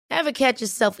Ever catch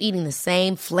yourself eating the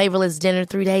same flavorless dinner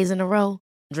 3 days in a row?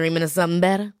 Dreaming of something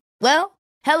better? Well,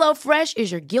 HelloFresh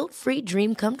is your guilt-free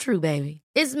dream come true, baby.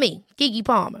 It's me, Keke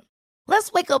Palmer.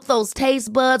 Let's wake up those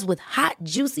taste buds with hot,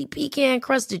 juicy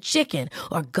pecan-crusted chicken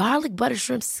or garlic butter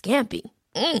shrimp scampi.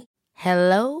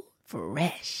 Hello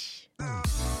Fresh.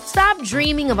 Stop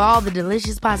dreaming of all the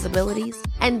delicious possibilities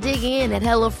and dig in at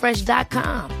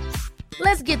HelloFresh.com.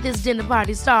 Let's get this dinner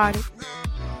party started.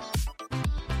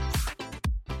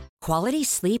 Quality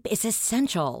sleep is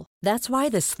essential. That's why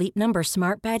the Sleep Number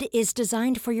Smart Bed is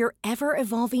designed for your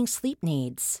ever-evolving sleep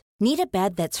needs. Need a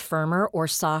bed that's firmer or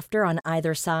softer on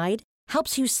either side?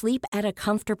 Helps you sleep at a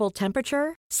comfortable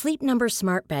temperature? Sleep Number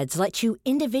Smart Beds let you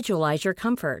individualize your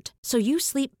comfort, so you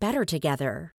sleep better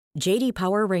together. J.D.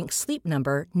 Power ranks Sleep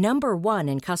Number number 1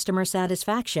 in customer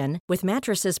satisfaction with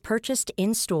mattresses purchased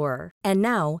in-store. And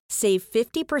now, save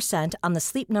 50% on the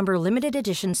Sleep Number Limited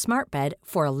Edition Smart Bed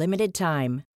for a limited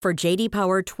time. For J.D.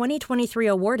 Power 2023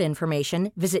 award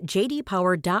information, visit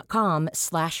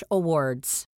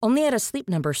jdpower.com/awards. Only at a Sleep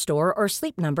Number store or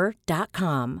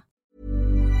sleepnumber.com.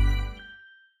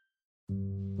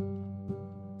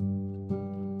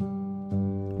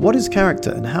 What is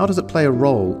character and how does it play a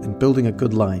role in building a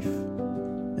good life?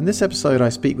 In this episode, I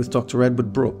speak with Dr.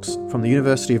 Edward Brooks from the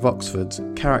University of Oxford's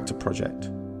Character Project.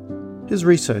 His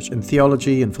research in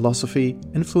theology and philosophy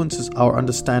influences our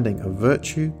understanding of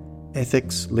virtue,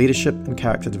 ethics, leadership, and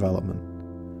character development.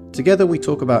 Together we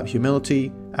talk about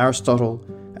humility, Aristotle,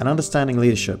 and understanding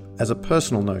leadership as a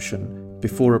personal notion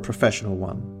before a professional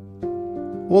one.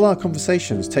 All our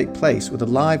conversations take place with a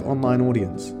live online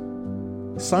audience.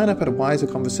 Sign up at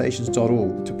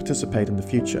wiserconversations.org to participate in the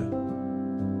future.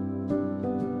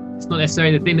 It's not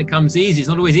necessarily the thing that comes easy. It's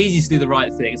not always easy to do the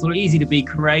right thing. It's not easy to be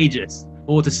courageous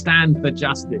or to stand for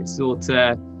justice or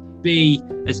to be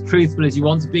as truthful as you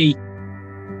want to be.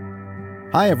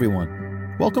 Hi everyone,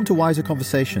 welcome to Wiser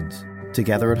Conversations,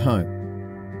 together at home.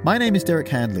 My name is Derek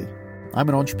Handley. I'm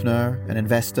an entrepreneur, an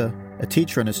investor, a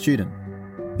teacher and a student.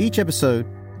 Each episode,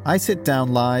 I sit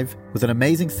down live with an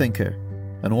amazing thinker,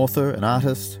 an author, an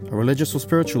artist, a religious or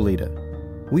spiritual leader.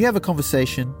 We have a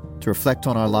conversation to reflect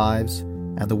on our lives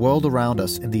and the world around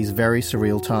us in these very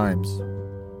surreal times.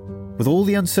 With all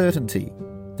the uncertainty,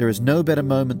 there is no better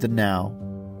moment than now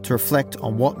to reflect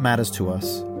on what matters to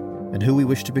us and who we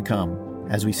wish to become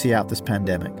as we see out this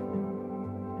pandemic.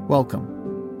 Welcome.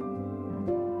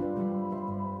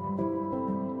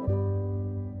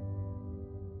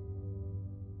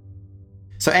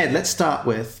 So Ed, let's start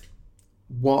with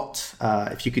what,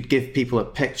 if you could give people a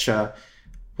picture,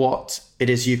 what it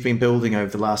is you've been building over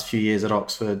the last few years at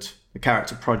Oxford, the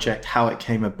Character Project, how it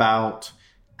came about,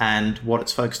 and what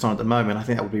it's focused on at the moment. I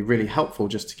think that would be really helpful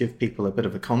just to give people a bit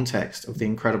of a context of the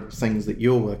incredible things that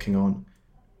you're working on.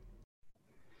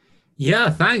 Yeah,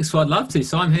 thanks. Well, I'd love to.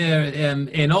 So I'm here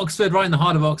in Oxford, right in the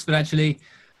heart of Oxford, actually,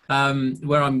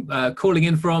 where I'm calling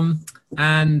in from.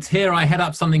 And here I head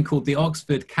up something called the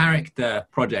Oxford Character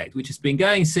Project, which has been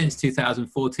going since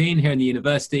 2014 here in the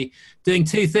university, doing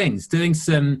two things, doing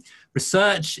some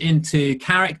research into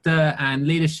character and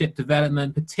leadership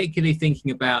development, particularly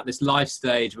thinking about this life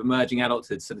stage of emerging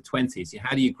adulthood, so the 20s.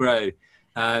 How do you grow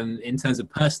in terms of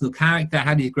personal character?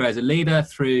 How do you grow as a leader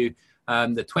through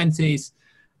the 20s?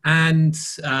 And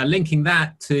linking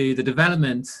that to the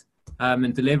development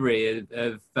and delivery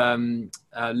of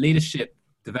leadership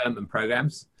development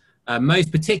programs.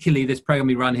 Most particularly this program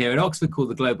we run here at Oxford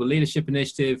called the Global Leadership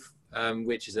Initiative,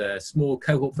 which is a small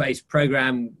cohort-based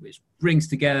program which brings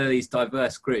together these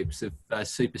diverse groups of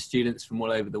super students from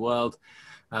all over the world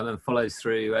and follows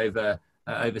through over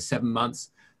 7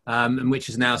 months, and which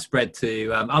is now spread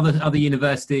to other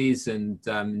universities and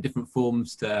different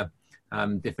forms to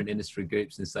different industry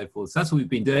groups and so forth. So that's what we've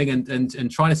been doing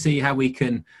and trying to see how we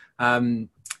can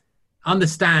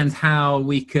understand how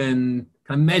we can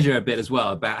kind of measure a bit as well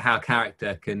about how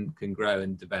character can grow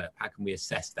and develop. How can we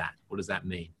assess that? What does that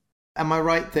mean? Am I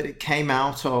right that it came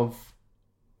out of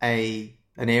an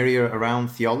area around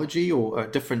theology or a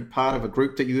different part of a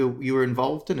group that you were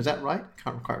involved in? Is that right? I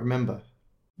can't quite remember.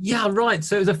 Yeah, right.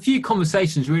 So it was a few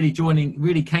conversations really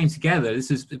came together.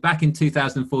 This is back in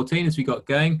 2014 as we got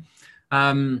going.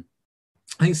 I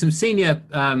think some senior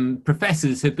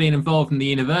professors have been involved in the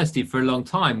university for a long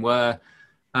time, were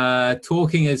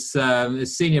talking as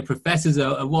senior professors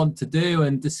are wont to do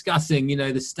and discussing,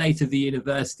 the state of the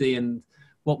university and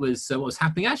what was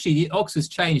happening. Actually, Oxford's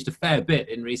changed a fair bit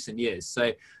in recent years.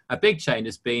 So a big change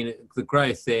has been the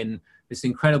growth in this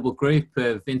incredible group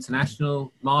of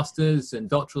international masters and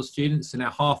doctoral students. So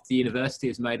now half the university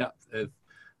is made up of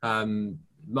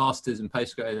masters and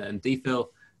postgraduate and DPhil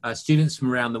students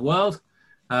from around the world.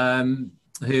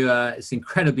 who is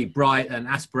incredibly bright and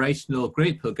aspirational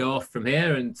group who'll go off from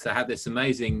here and to have this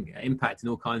amazing impact in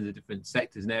all kinds of different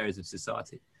sectors and areas of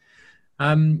society.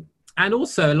 And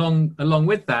also along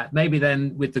with that, maybe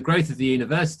then with the growth of the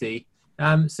university,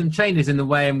 some changes in the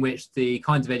way in which the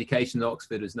kinds of education that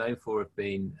Oxford was known for have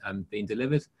been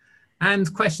delivered,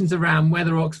 and questions around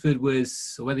whether Oxford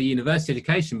was, or whether university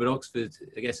education, but Oxford,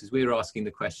 I guess as we were asking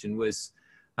the question, was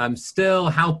still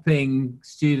helping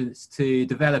students to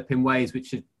develop in ways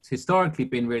which have historically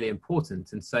been really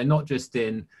important. And so not just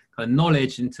in kind of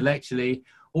knowledge intellectually,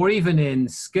 or even in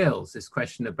skills, this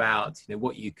question about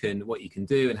what you can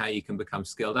do and how you can become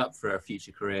skilled up for a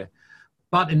future career,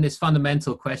 but in this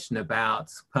fundamental question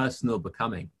about personal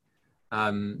becoming.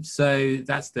 So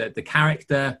that's the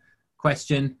character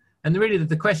question. And really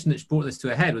the question that's brought this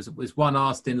to a head was one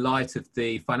asked in light of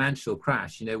the financial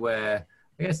crash, where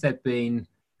I guess there'd been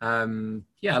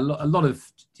a lot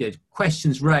of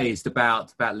questions raised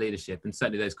about leadership, and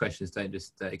certainly those questions don't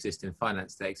just exist in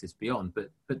finance; they exist beyond.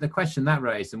 But the question that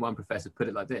raised, and one professor put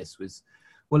it like this, was,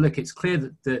 well, look, it's clear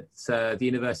that the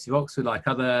University of Oxford, like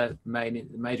other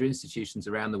major institutions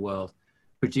around the world,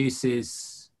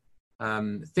 produces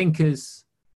thinkers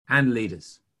and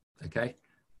leaders. Okay,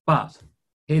 but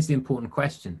here's the important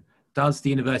question: does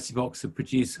the University of Oxford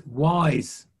produce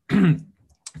wise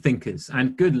thinkers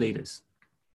and good leaders?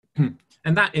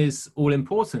 And that is all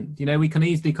important. We can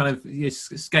easily kind of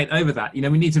skate over that. We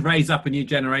need to raise up a new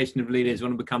generation of leaders who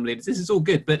want to become leaders. This is all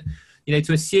good, but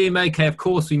to assume, okay, of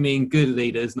course we mean good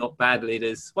leaders, not bad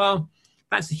leaders. Well,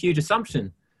 that's a huge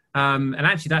assumption. And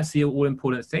actually that's the all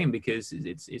important thing, because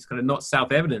it's kind of not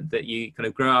self-evident that you kind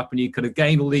of grow up and you kind of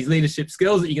gain all these leadership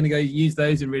skills that you're going to go use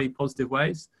those in really positive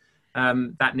ways.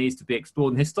 That needs to be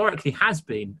explored, and historically has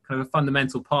been kind of a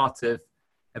fundamental part of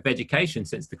education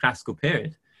since the classical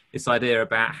period. This idea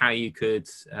about how you could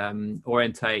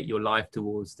orientate your life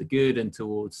towards the good and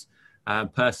towards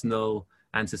personal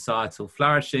and societal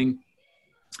flourishing.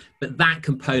 But that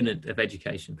component of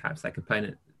education, perhaps that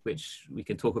component which we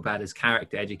can talk about as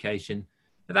character education,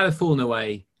 that had fallen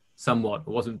away somewhat,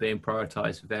 or wasn't being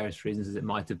prioritized for various reasons as it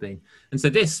might have been. And so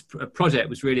this project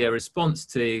was really a response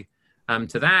to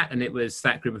that, and it was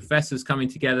that group of professors coming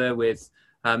together with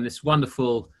this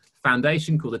wonderful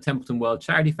foundation called the Templeton World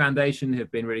Charity Foundation, who have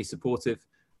been really supportive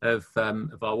of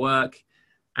our work,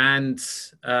 and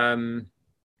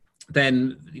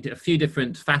then a few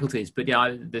different faculties, but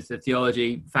there's the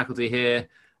theology faculty here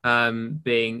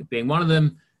being one of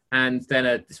them, and then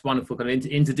this wonderful kind of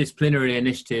interdisciplinary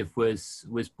initiative was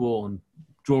born,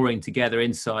 drawing together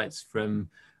insights from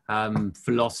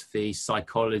philosophy,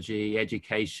 psychology,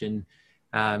 education,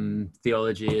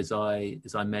 theology, as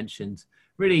I mentioned.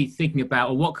 Really thinking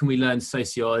about, what can we learn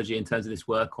sociology in terms of this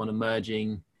work on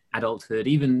emerging adulthood.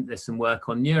 Even there's some work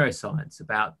on neuroscience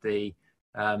about the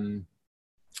kind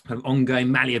of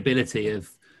ongoing malleability of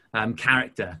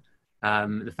character,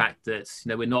 the fact that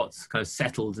we're not kind of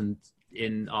settled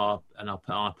in our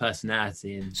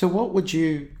personality. And so, what would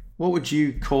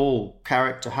you call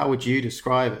character? How would you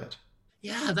describe it?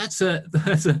 Yeah, that's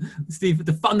Steve,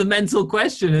 the fundamental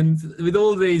question. And with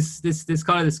all this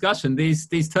kind of discussion,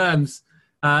 these terms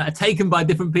are taken by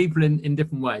different people in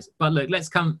different ways. But look, let's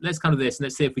come to this, and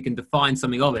let's see if we can define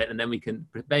something of it, and then we can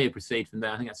maybe proceed from there.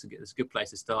 I think that's a good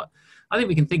place to start. I think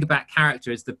we can think about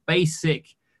character as the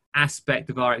basic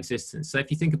aspect of our existence. So if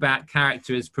you think about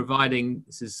character as providing,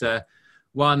 this is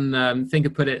one thinker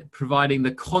put it, providing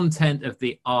the content of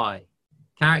the I.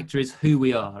 Character is who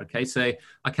we are. Okay, so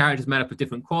our character is made up of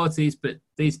different qualities, but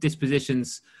these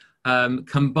dispositions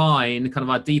combine kind of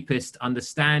our deepest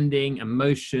understanding,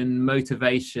 emotion,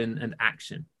 motivation, and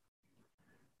action.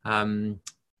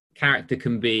 Character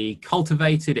can be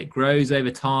cultivated, it grows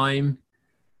over time,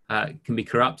 it can be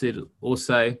corrupted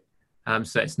also,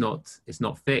 so it's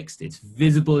not fixed, it's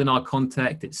visible in our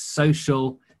context, it's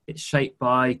social, it's shaped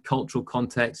by cultural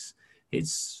context,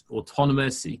 it's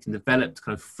autonomous, it can develop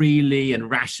kind of freely and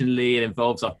rationally, it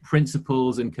involves our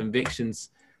principles and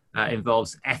convictions,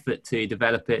 involves effort to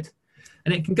develop it.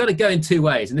 And it can go in two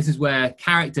ways. And this is where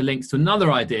character links to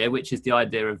another idea, which is the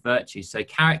idea of virtue. So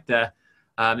character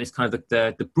is kind of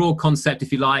the broad concept,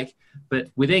 if you like,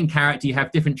 but within character, you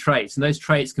have different traits, and those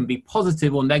traits can be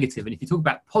positive or negative. And if you talk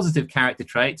about positive character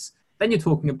traits, then you're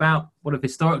talking about what have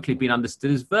historically been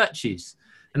understood as virtues.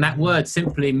 And that word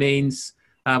simply means,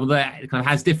 although it kind of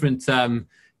has different,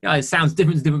 it sounds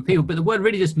different to different people, but the word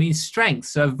really just means strength.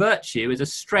 So a virtue is a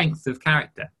strength of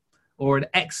character or an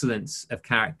excellence of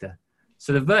character.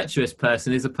 So the virtuous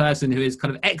person is a person who is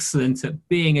kind of excellent at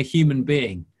being a human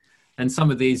being. And some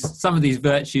of these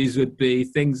virtues would be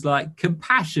things like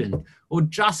compassion or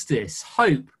justice,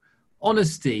 hope,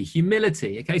 honesty,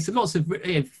 humility. Okay, so lots of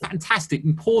fantastic,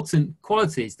 important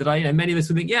qualities that many of us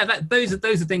would think, those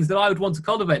are things that I would want to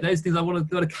cultivate. Those things I want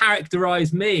to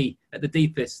characterize me at the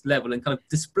deepest level and kind of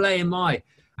display in my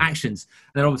actions.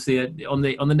 And then obviously on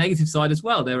the negative side as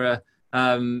well, there are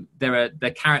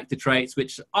character traits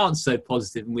which aren't so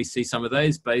positive, and we see some of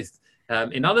those both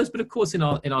in others, but of course in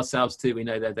ourselves too. We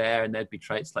know they're there, and there'd be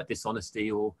traits like dishonesty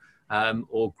or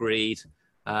greed,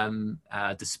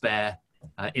 despair,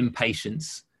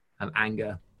 impatience,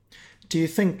 anger. Do you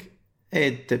think,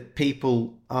 Ed, that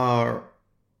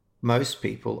most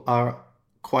people are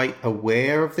quite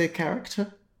aware of their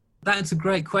character? That's a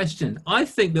great question. I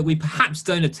think that we perhaps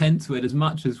don't attend to it as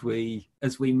much as we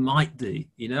might do.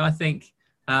 I think,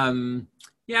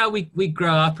 we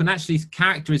grow up, and actually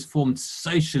character is formed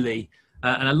socially,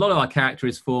 and a lot of our character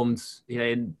is formed,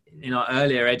 in our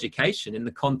earlier education, in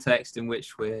the context in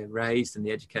which we're raised, in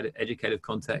the educative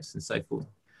context, and so forth.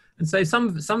 And so some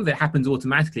of it happens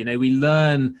automatically. We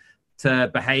learn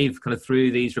to behave kind of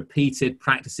through these repeated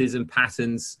practices and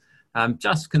patterns,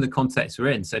 just in the context we're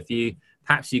in. So if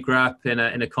perhaps you grow up in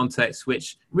a context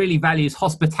which really values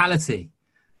hospitality,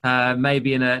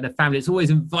 maybe in a family it's always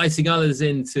inviting others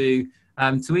in to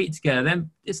eat together,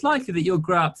 then it's likely that you'll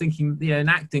grow up thinking, and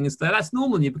acting as though that's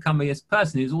normal, and you become a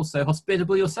person who's also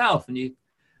hospitable yourself, and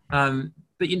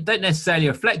but you don't necessarily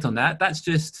reflect on that. That's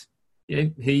just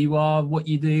who you are, what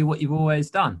you do, what you've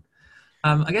always done.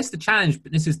 I guess the challenge,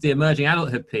 but this is the emerging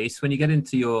adulthood piece, when you get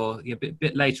into your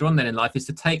bit later on then in life, is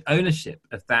to take ownership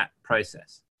of that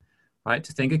process. Right,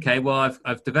 to think, okay, well,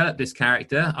 I've developed this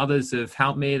character. Others have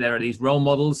helped me. There are these role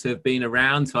models who have been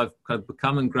around, so I've kind of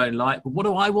become and grown like. But what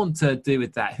do I want to do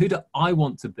with that? Who do I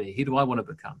want to be? Who do I want to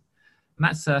become? And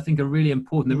that's, I think, a really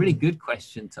important, a really good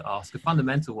question to ask, a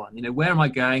fundamental one. Where am I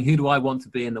going? Who do I want to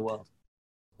be in the world?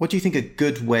 What do you think are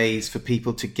good ways for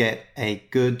people to get a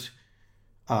good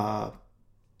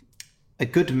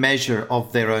measure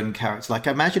of their own character? Like,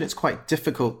 I imagine it's quite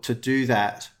difficult to do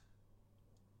that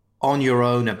on your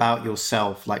own about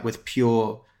yourself, like with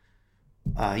pure,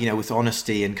 with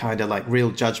honesty and kind of like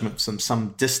real judgment from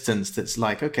some distance. That's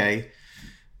like, okay,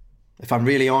 if I'm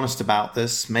really honest about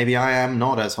this, maybe I am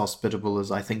not as hospitable as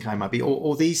I think I might be,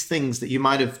 or these things that you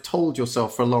might have told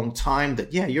yourself for a long time that,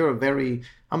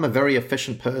 I'm a very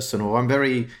efficient person, or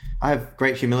I have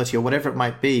great humility, or whatever it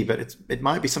might be. But it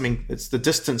might be something, it's the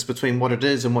distance between what it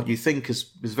is and what you think is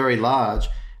very large.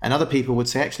 And other people would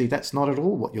say, actually, that's not at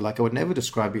all what you're like. I would never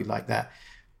describe you like that.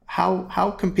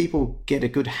 How can people get a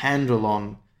good handle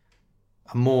on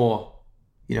a more,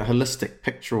 holistic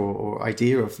picture or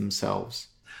idea of themselves?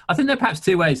 I think there are perhaps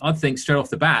two ways I'd think straight off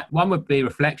the bat. One would be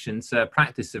reflection, so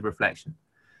practice of reflection.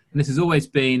 And this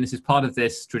is part of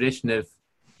this tradition of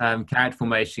character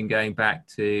formation going back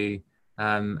to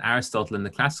Aristotle in the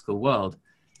classical world,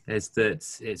 is that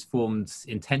it's formed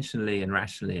intentionally and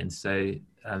rationally. And so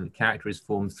character is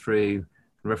formed through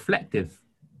reflective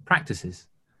practices.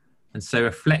 And so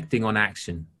reflecting on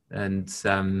action. And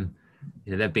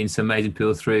there have been some amazing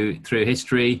people through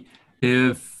history who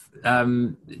have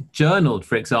journaled,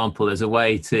 for example, as a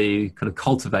way to kind of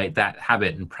cultivate that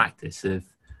habit and practice of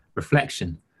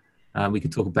reflection. We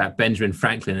could talk about Benjamin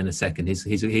Franklin in a second.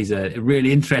 He's a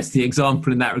really interesting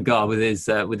example in that regard with his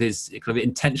kind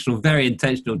of very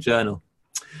intentional journal.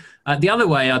 The other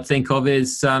way I'd think of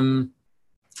is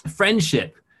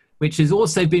friendship, which has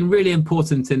also been really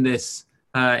important in this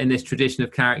tradition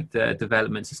of character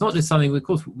development. So it's not just something, of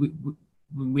course,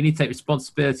 we need to take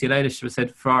responsibility and ownership, as I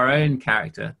said, for our own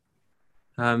character,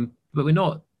 but we're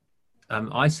not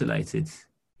isolated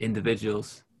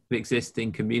individuals. We exist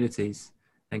in communities,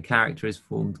 and character is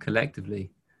formed collectively,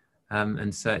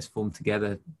 and so it's formed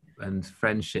together. And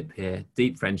friendship here,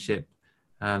 deep friendship,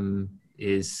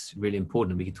 is really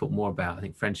important. We could talk more about. I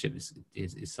think friendship is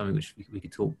something which we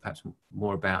could talk perhaps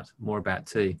more about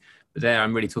too. But there,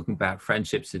 I'm really talking about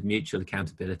friendships of mutual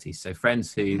accountability. So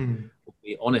friends who will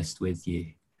be honest with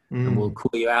you and will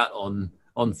call you out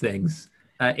on things.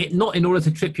 Not in order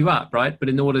to trip you up, right? But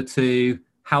in order to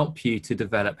help you to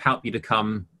develop, help you to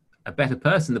become a better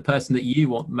person, the person that you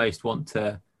want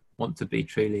to be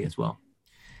truly as well.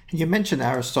 You mentioned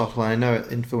Aristotle, and I know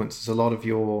it influences a lot of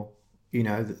your,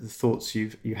 the thoughts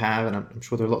you have, and I'm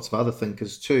sure there are lots of other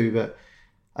thinkers too. But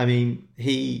I mean,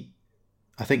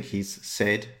 I think he's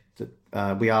said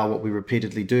that we are what we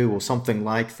repeatedly do, or something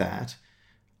like that.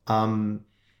 And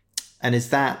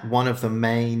is that one of the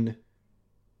main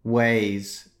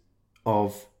ways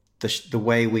of the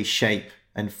way we shape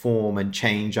and form and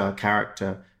change our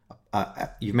character?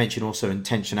 You mentioned also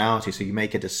intentionality, so you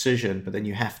make a decision, but then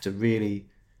you have to really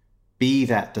be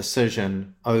that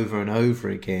decision over and over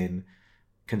again,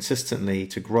 consistently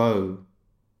to grow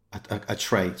a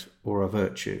trait or a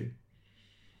virtue?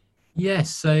 Yes,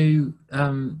 so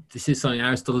this is something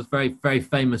Aristotle is very, very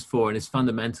famous for, and is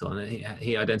fundamental. And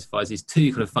he identifies these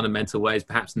two kind of fundamental ways,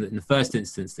 perhaps in the first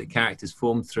instance, that characters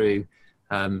form through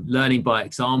learning by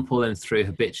example and through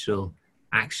habitual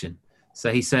action.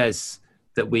 So he says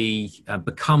that we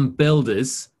become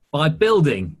builders by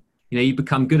building. You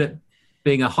become good at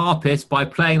being a harpist by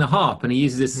playing the harp. And he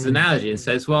uses this as an analogy and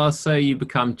says, well, so you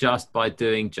become just by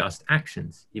doing just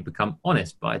actions. You become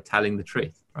honest by telling the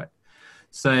truth, right?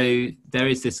 So there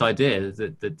is this idea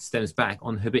that stems back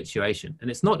on habituation.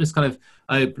 And it's not just kind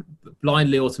of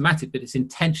blindly automatic, but it's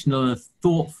intentional and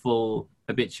thoughtful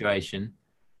habituation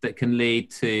that can lead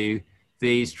to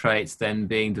these traits then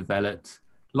being developed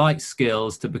like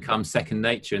skills to become second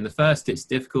nature. And the first, it's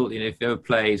difficult. If you ever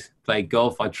played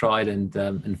golf, I tried and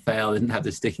failed. Didn't have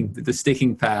the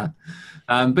sticking power,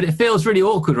 but it feels really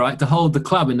awkward, right? To hold the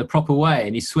club in the proper way,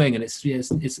 and you swing, and it's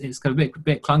kind of a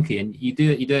bit clunky. And you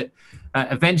do it.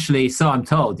 Eventually, so I'm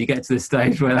told, you get to this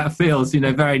stage where that feels,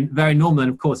 very, very normal.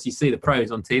 And of course, you see the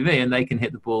pros on TV, and they can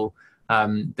hit the ball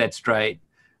dead straight,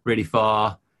 really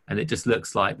far. And it just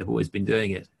looks like they've always been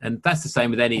doing it. And that's the same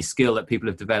with any skill that people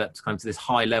have developed kind of to this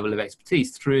high level of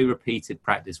expertise through repeated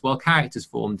practice. Well, characters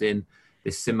formed in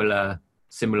this similar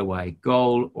way,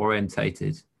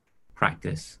 goal-orientated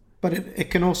practice. But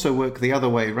it can also work the other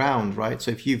way around, right?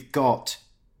 So if you've got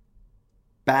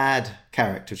bad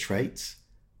character traits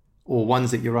or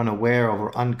ones that you're unaware of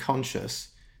or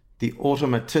unconscious, the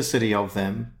automaticity of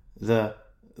them, the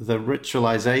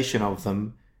ritualization of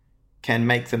them can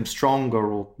make them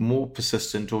stronger or more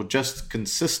persistent or just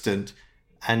consistent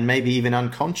and maybe even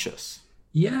unconscious.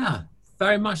 Yeah,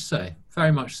 very much so.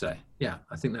 Very much so. Yeah,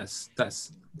 I think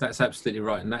that's absolutely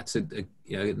right. And that's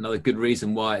another good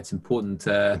reason why it's important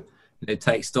to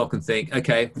take stock and think,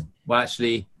 okay, well,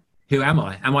 actually, who am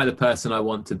I? Am I the person I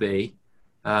want to be?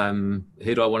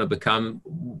 Who do I want to become?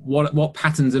 What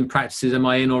patterns and practices am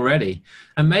I in already?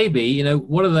 And maybe,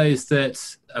 what are those that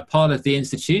are part of the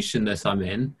institution that I'm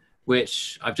in,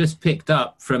 which I've just picked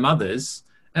up from others,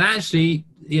 and actually,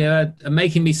 are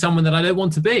making me someone that I don't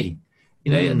want to be.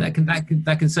 And that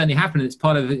can certainly happen. It's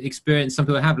part of the experience some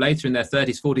people have later in their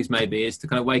 30s, 40s, maybe, is to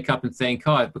kind of wake up and think,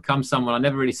 oh, I've become someone I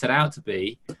never really set out to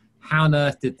be. How on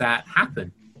earth did that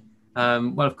happen?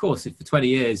 Well, of course, if for 20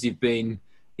 years you've been,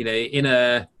 in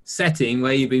a setting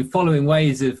where you've been following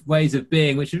ways of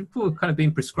being, which have kind of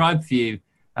been prescribed for you,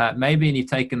 maybe, and you've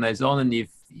taken those on and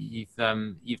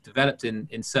you've developed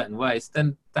in certain ways,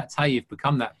 then that's how you've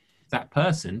become that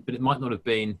person. But it might not have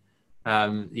been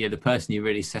the person you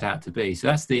really set out to be. So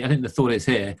I think the thought is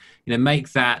here,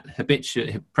 make that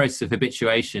process of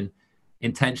habituation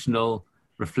intentional,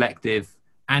 reflective,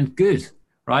 and good.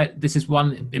 Right. This is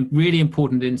one really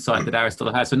important insight that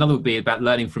Aristotle has. So another would be about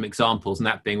learning from examples, and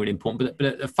that being really important.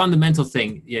 But a fundamental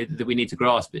thing that we need to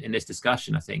grasp in this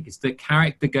discussion, I think, is that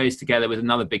character goes together with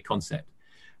another big concept.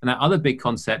 And that other big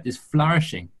concept is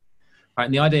flourishing. Right?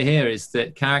 And the idea here is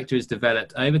that character is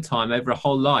developed over time, over a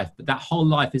whole life, but that whole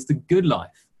life is the good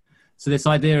life. So this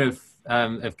idea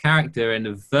of character and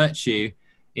of virtue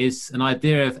is an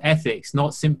idea of ethics,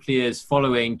 not simply as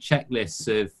following checklists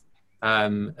of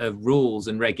rules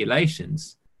and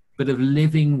regulations, but of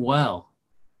living well,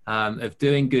 of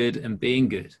doing good and being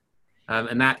good.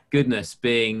 And that goodness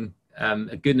being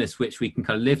a goodness which we can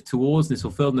kind of live towards and is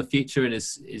fulfilled in the future, and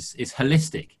is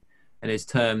holistic, and is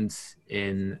termed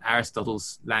in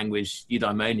Aristotle's language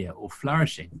eudaimonia, or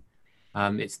flourishing.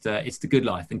 It's the good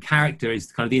life, and character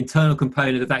is kind of the internal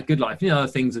component of that good life. Other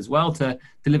things as well to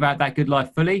live out that good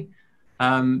life fully,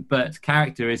 but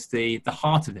character is the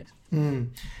heart of it.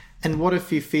 And what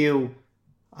if you feel,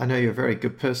 I know you're a very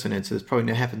good person, and so this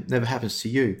probably never happens to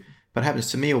you, but it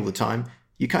happens to me all the time.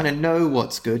 You kind of know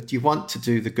what's good. You want to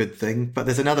do the good thing, but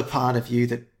there's another part of you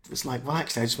that was like, well,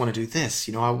 actually, I just want to do this.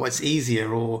 It's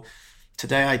easier, or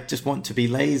today I just want to be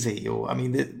lazy. Or,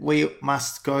 we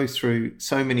must go through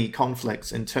so many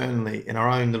conflicts internally in our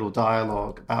own little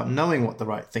dialogue about knowing what the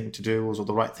right thing to do is or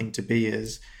the right thing to be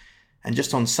is. And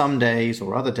just on some days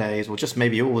or other days, or just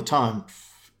maybe all the time,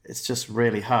 it's just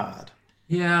really hard.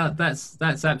 Yeah, that's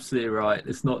absolutely right.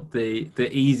 It's not the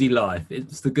easy life.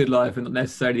 It's the good life and not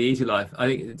necessarily the easy life. I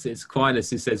think it's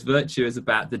Aquinas who says virtue is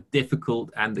about the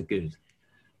difficult and the good.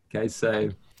 Okay,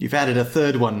 so... You've added a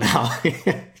third one now.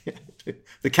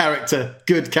 The character,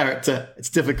 good character. It's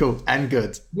difficult and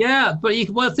good. Yeah, but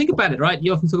think about it, right?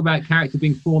 You often talk about character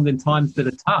being formed in times that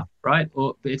are tough, right?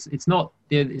 Or it's not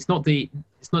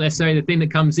necessarily the thing that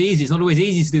comes easy. It's not always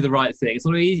easy to do the right thing. It's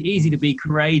not easy to be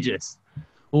courageous,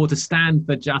 or to stand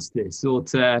for justice, or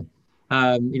to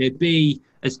be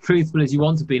as truthful as you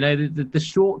want to be. The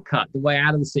shortcut, the way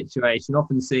out of the situation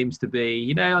often seems to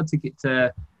be,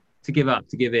 to give up,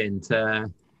 to give in, to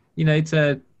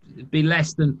be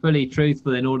less than fully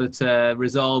truthful in order to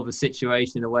resolve a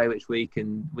situation in a way which we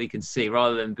can see,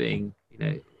 rather than being,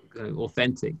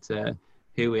 authentic to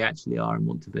who we actually are and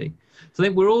want to be. So I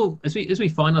think we're all, as we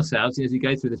find ourselves, as we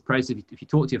go through this process, if you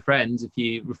talk to your friends, if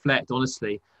you reflect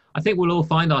honestly, I think we'll all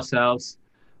find ourselves,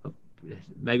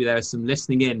 maybe there are some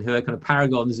listening in who are kind of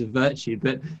paragons of virtue,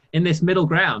 but in this middle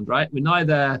ground, right? We're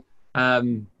neither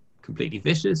completely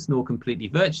vicious nor completely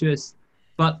virtuous,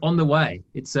 but on the way.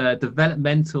 It's a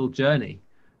developmental journey.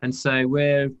 And so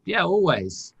we're,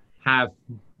 always have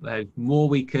more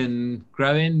we can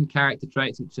grow in, character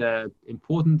traits which are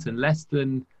important and less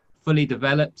than fully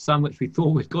developed, some which we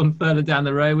thought we'd gone further down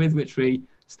the road with, which we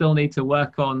still need to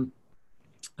work on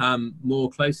more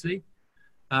closely.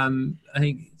 I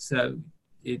think so.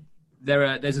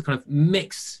 There's a kind of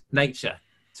mixed nature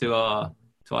to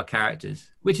our characters,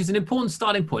 which is an important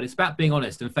starting point. It's about being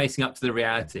honest and facing up to the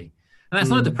reality. And that's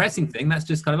not a depressing thing. That's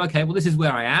just kind of, okay, well, this is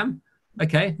where I am.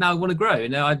 Okay, now I want to grow.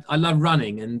 I love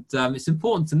running, and it's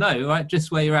important to know, right, just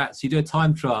where you're at. So you do a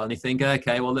time trial and you think,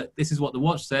 okay, well, look, this is what the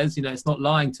watch says. It's not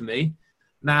lying to me.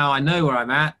 Now I know where I'm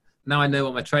at. Now I know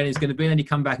what my training is going to be. And then you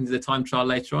come back into the time trial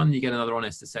later on and you get another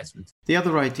honest assessment. The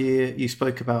other idea you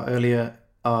spoke about earlier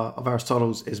of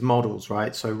Aristotle's is models,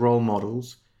 right? So role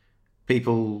models,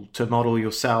 people to model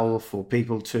yourself or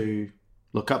people to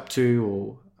look up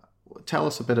to, or tell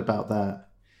us a bit about that.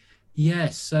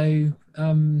 Yes. So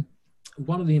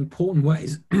one of the important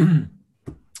ways and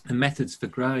methods for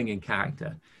growing in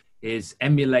character is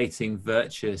emulating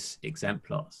virtuous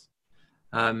exemplars.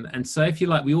 And so if you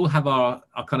like, we all have our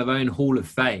kind of own hall of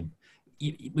fame.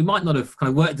 We might not have kind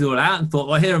of worked it all out and thought,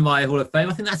 well, here are my hall of fame.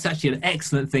 I think that's actually an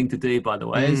excellent thing to do, by the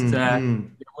way, is to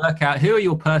work out who are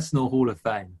your personal hall of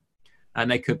fame.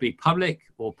 And they could be public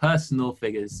or personal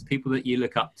figures, people that you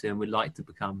look up to and would like to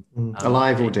become.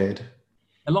 Alive or dead.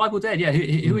 Alive or dead, yeah.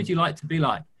 Who would you like to be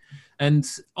like? And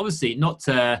obviously not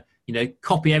to,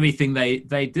 copy everything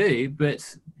they do,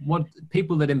 but what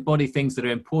people that embody things that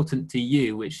are important to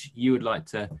you, which you would like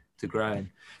to grow in.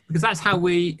 Because that's how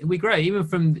we grow, even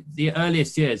from the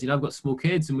earliest years. I've got small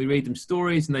kids and we read them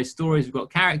stories, and those stories have got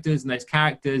characters, and those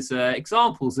characters are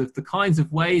examples of the kinds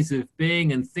of ways of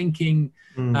being and thinking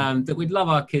that we'd love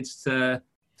our kids to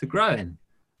grow in.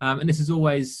 And this has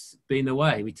always been the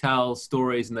way. We tell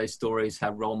stories, and those stories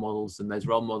have role models, and those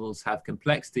role models have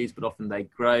complexities, but often they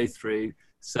grow through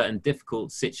certain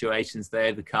difficult situations they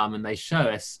overcome, and they show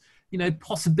us,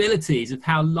 possibilities of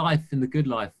how life in the good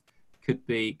life could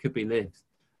be lived.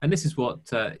 And this is what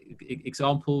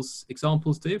examples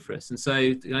do for us. And so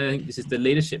I think this is the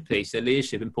leadership piece. So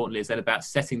leadership, importantly, is then about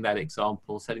setting an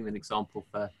example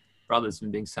for others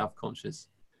and being self-conscious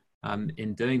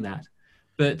in doing that.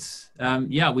 But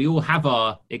we all have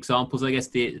our examples. I guess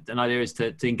an idea is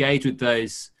to engage with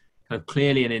those kind of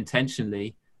clearly and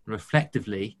intentionally and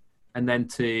reflectively, and then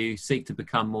to seek to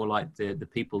become more like the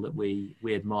people that we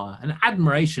admire. And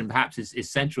admiration perhaps is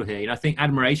central here. I think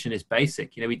admiration is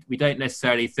basic. We don't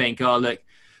necessarily think, oh, look,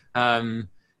 I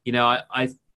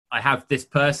have this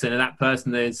person, and that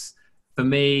person is, for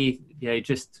me,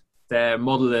 just their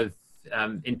model of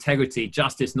integrity,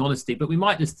 justice, and honesty. But we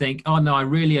might just think, oh no, I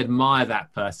really admire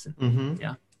that person. Mm-hmm.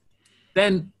 Yeah.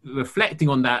 Then reflecting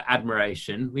on that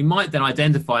admiration, we might then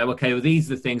identify, okay, well, these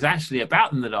are the things actually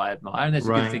about them that I admire, and there's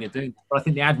a good thing of doing that. But I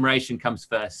think the admiration comes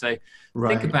first. So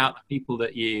think about the people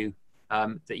that you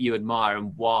admire,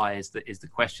 and why is the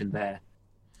question there.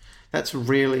 That's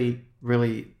really,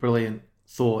 really brilliant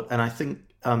thought. And I think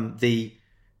the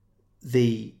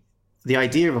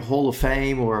idea of a Hall of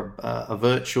Fame or a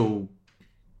virtual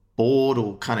board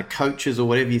or kind of coaches or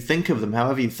whatever you think of them,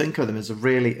 however you think of them, is a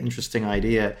really interesting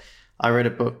idea. I read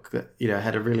a book that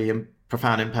had a really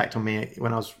profound impact on me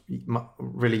when I was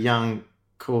really young.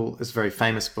 It's a very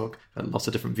famous book, lots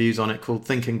of different views on it, called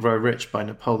Think and Grow Rich by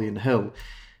Napoleon Hill.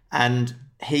 And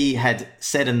he had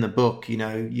said in the book,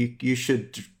 you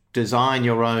should design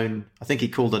your own. I think he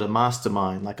called it a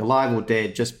mastermind, like alive or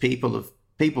dead, just people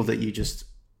that you just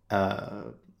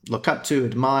look up to,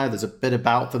 admire. There's a bit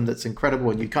about them that's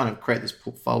incredible, and you kind of create this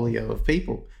portfolio of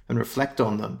people and reflect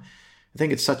on them. I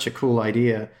think it's such a cool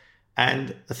idea.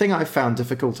 And the thing I found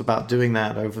difficult about doing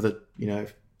that over the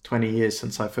 20 years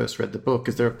since I first read the book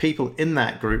is there are people in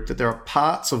that group that there are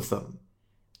parts of them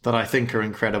that I think are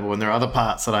incredible, and there are other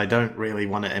parts that I don't really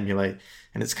want to emulate.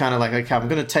 And it's kind of like, okay, I'm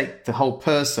going to take the whole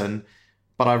person,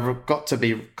 but I've got to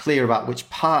be clear about which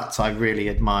parts I really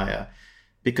admire,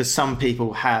 because some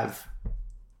people have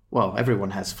well,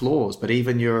 everyone has flaws, but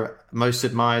even your most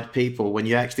admired people, when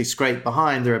you actually scrape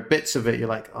behind, there are bits of it you're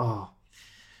like, oh,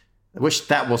 I wish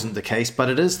that wasn't the case, but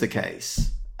it is the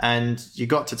case. And you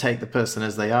got to take the person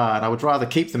as they are. And I would rather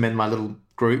keep them in my little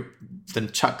group than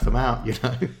chuck them out, you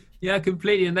know? Yeah,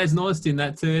 completely. And there's an honesty in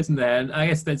that too, isn't there? And I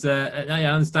guess there's an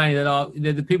understanding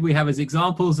that the people we have as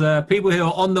examples are people who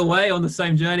are on the way, on the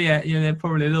same journey. They're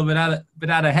probably a little bit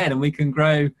out ahead, and we can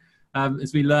grow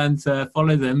as we learn to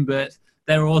follow them. But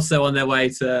they're also on their way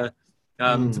to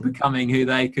becoming who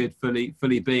they could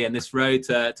fully be. And this road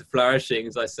to flourishing,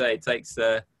 as I say, takes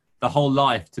the whole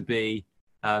life to be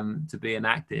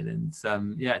enacted. And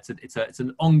it's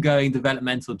an ongoing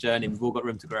developmental journey. We've all got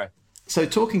room to grow. So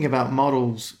talking about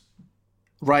models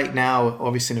right now,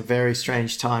 obviously in a very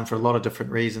strange time for a lot of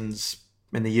different reasons.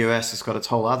 In the US, it's got its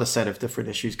whole other set of different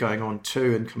issues going on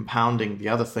too, and compounding the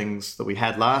other things that we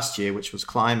had last year, which was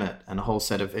climate, and a whole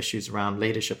set of issues around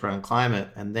leadership around climate.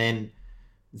 And then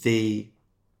the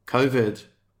COVID,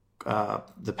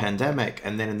 the pandemic,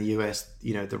 and then in the US,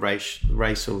 the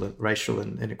racial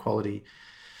and inequality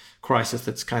crisis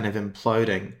that's kind of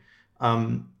imploding.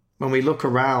 When we look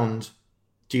around,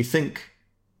 do you think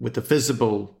with the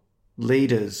visible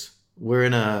leaders, we're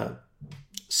in a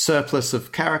surplus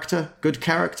of character, good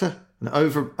character, an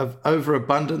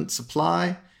overabundant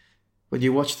supply when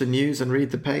you watch the news and read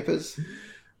the papers?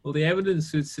 Well, the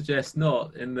evidence would suggest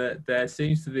not, in that there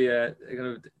seems to be a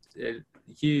kind of a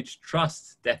huge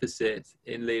trust deficit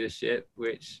in leadership,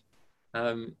 which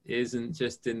isn't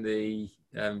just in the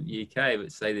UK,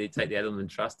 but take the Edelman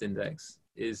Trust Index,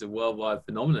 is a worldwide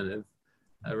phenomenon of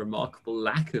a remarkable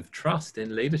lack of trust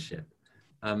in leadership.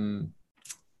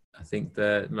 I think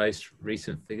the most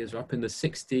recent figures are up in the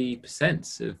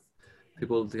 60% of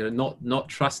people not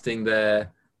trusting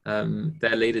their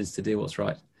leaders to do what's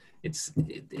right. It's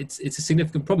a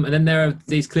significant problem. And then there are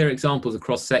these clear examples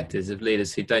across sectors of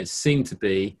leaders who don't seem to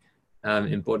be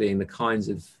embodying the kinds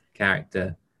of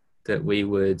character that we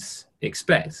would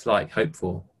expect, hope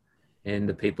for, in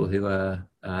the people who are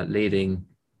leading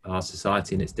our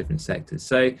society in its different sectors.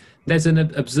 So there's an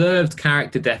observed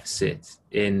character deficit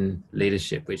in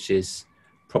leadership, which is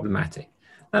problematic.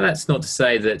 Now, that's not to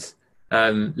say that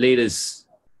leaders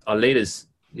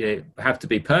have to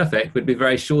be perfect. We'd be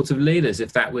very short of leaders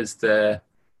if that was the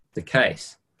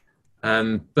case.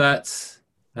 But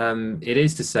it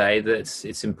is to say that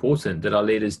it's important that our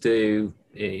leaders do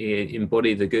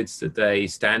embody the goods that they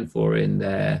stand for in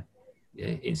their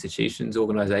institutions,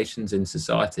 organizations, in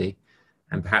society.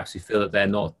 And perhaps we feel that they're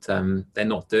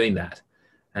not doing that,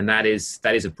 and that is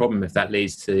a problem if that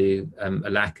leads to a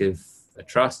lack of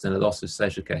trust and a loss of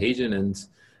social cohesion.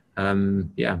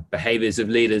 And behaviours of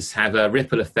leaders have a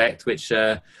ripple effect, which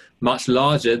are much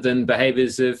larger than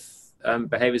behaviours of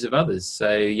others.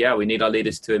 So we need our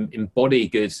leaders to embody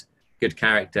good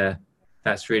character.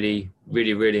 That's really,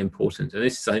 really, really important. And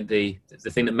this is, I think, the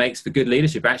thing that makes for good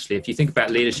leadership. Actually, if you think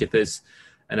about leadership as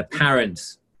an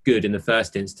apparent good in the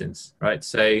first instance, right?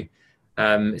 So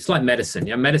it's like medicine.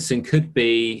 Medicine could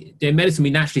be, medicine we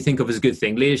naturally think of as a good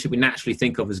thing. Leadership we naturally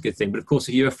think of as a good thing. But of course,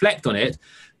 if you reflect on it,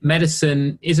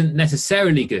 medicine isn't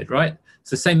necessarily good, right?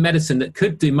 It's the same medicine that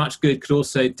could do much good could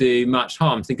also do much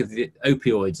harm. Think of the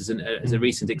opioids as a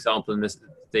recent example in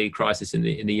the crisis in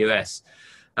the US.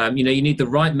 You need the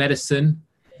right medicine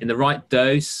in the right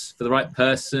dose for the right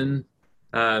person,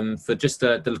 for just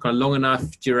the kind of long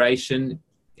enough duration.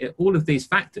 All of these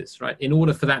factors, right, in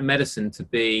order for that medicine to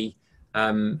be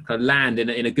kind of land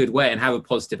in a good way and have a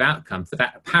positive outcome, for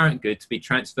that apparent good to be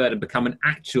transferred and become an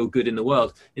actual good in the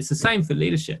world. It's the same for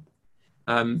leadership.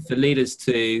 For leaders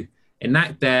to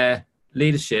enact their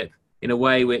leadership in a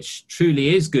way which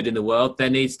truly is good in the world, there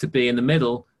needs to be in the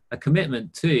middle a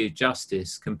commitment to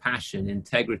justice, compassion,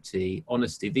 integrity,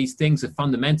 honesty. These things are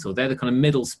fundamental. They're the kind of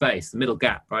middle space, the middle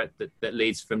gap, right, that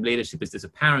leads from leadership as this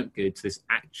apparent good to this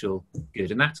actual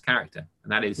good. And that's character.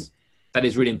 And that is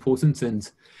really important.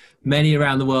 And many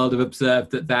around the world have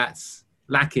observed that that's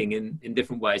lacking in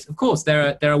different ways. Of course,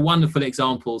 there are wonderful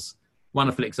examples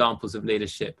of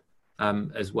leadership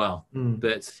as well.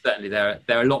 But certainly there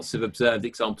are lots of observed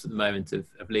examples at the moment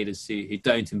of leaders who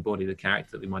don't embody the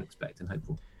character that we might expect and hope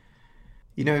for.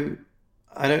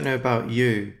 I don't know about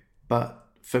you, but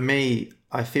for me,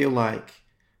 I feel like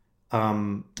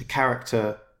the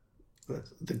character,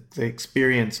 the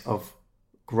experience of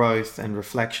growth and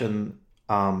reflection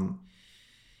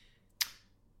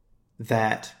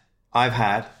that I've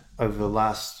had over the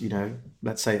last,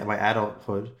 let's say my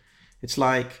adulthood, it's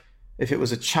like if it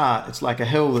was a chart, it's like a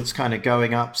hill that's kind of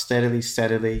going up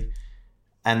steadily.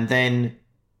 And then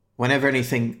whenever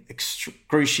anything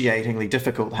excruciatingly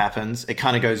difficult happens, it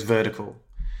kind of goes vertical.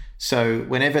 So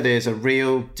whenever there's a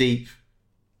real deep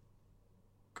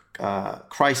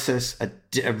crisis,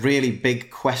 a really big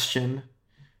question,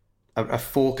 a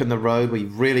fork in the road where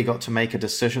you've really got to make a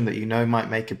decision that you know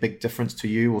might make a big difference to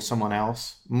you or someone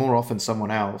else, more often someone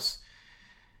else,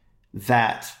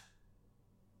 that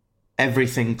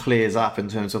everything clears up in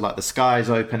terms of like the skies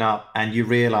open up and you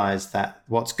realize that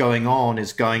what's going on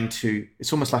is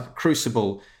it's almost like a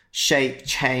crucible, shape,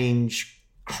 change,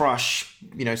 crush,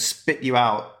 spit you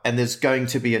out, and there's going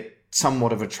to be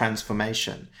somewhat of a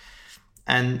transformation.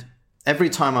 And every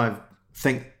time I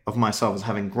think of myself as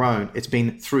having grown, it's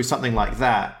been through something like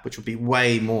that, which would be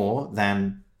way more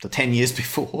than the 10 years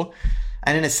before.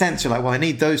 And in a sense, you're like, well, I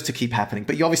need those to keep happening.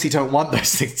 But you obviously don't want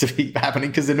those things to keep happening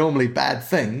because they're normally bad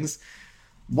things.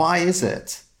 Why is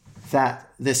it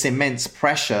that this immense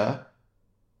pressure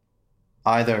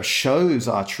either shows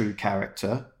our true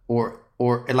character or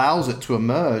allows it to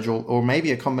emerge, or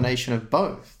maybe a combination of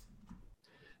both?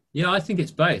 Yeah, I think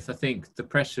it's both. I think the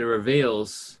pressure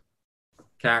reveals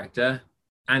character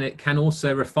and it can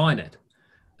also refine it.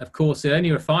 Of course, it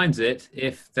only refines it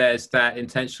if there's that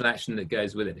intentional action that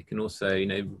goes with it. It can also,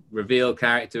 reveal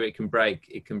character. It can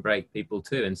break people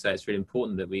too. And so it's really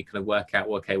important that we kind of work out,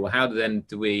 how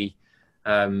do we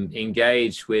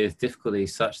engage with difficulty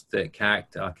such that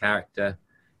our character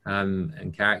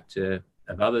and character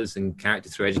of others and character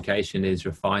through education is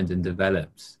refined and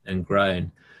developed and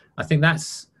grown. I think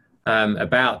that's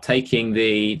about taking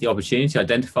the opportunity,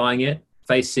 identifying it,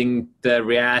 facing the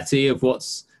reality of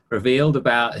what's revealed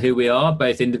about who we are,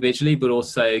 both individually but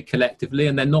also collectively,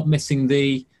 and then not missing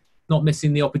the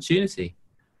opportunity.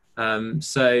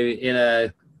 So in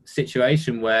a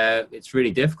situation where it's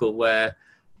really difficult, where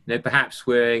perhaps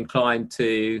we're inclined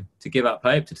to give up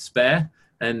hope, to despair,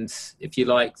 and if you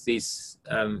like, these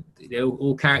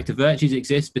all character virtues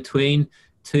exist between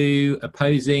two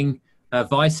opposing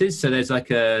vices. So there's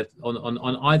like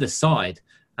on either side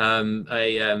a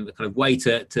kind of way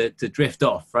to drift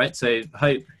off, right? So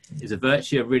hope is a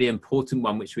virtue, a really important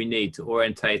one, which we need to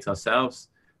orientate ourselves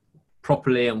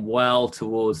properly and well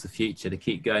towards the future, to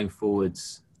keep going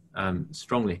forwards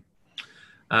strongly.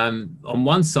 On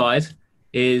one side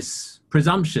is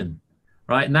presumption,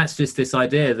 right? And that's just this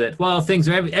idea that, well,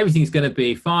 everything's going to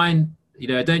be fine.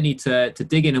 I don't need to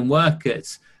dig in and work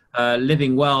at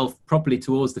living well properly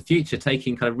towards the future,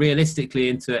 taking kind of realistically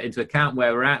into account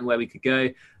where we're at and where we could go,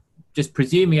 just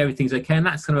presuming everything's okay. And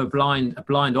that's kind of a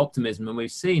blind optimism. And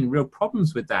we've seen real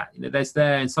problems with that.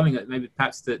 And something that maybe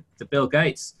perhaps the Bill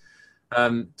Gates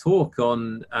talk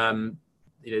on,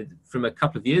 from a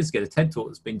couple of years ago, the TED talk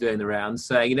that's been doing the rounds,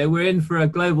 saying, we're in for a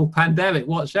global pandemic,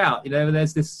 watch out.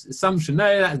 There's this assumption,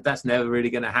 no, that's never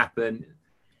really going to happen.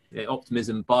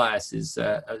 Optimism bias is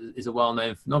a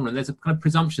well-known phenomenon. There's a kind of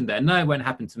presumption there. No, it won't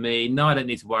happen to me. No, I don't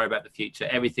need to worry about the future.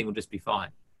 Everything will just be fine.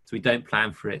 So we don't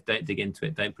plan for it, don't dig into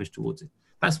it, don't push towards it.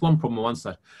 That's one problem on one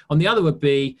side. On the other would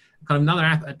be kind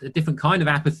of a different kind of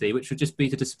apathy, which would just be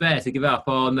to despair, to give up.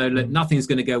 Oh no, look, nothing's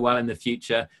going to go well in the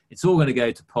future. It's all going to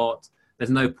go to pot. There's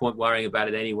no point worrying about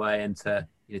it anyway, and to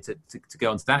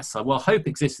go onto that side. Well, hope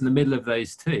exists in the middle of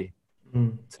those two.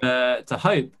 To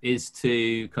hope is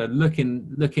to kind of look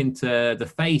into the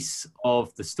face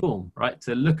of the storm, right?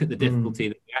 To look at the difficulty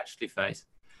that we actually face,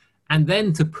 and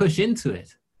then to push into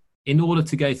it in order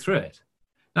to go through it.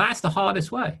 Now that's the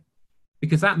hardest way,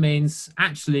 because that means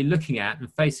actually looking at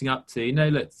and facing up to,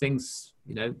 look, things,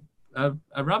 are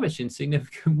rubbish in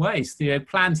significant ways.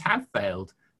 Plans have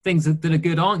failed. Things that are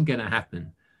good aren't going to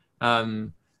happen.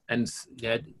 And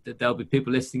there'll be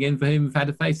people listening in for whom have had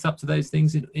to face up to those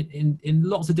things in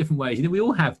lots of different ways. We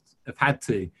all have had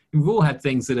to. We've all had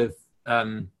things that have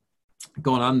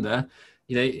gone under,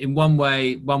 in one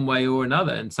way or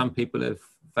another. And some people have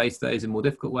faced those in more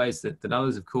difficult ways than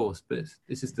others, of course. But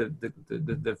this is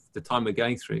the time we're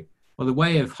going through. Well, the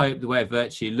way of hope, the way of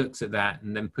virtue, looks at that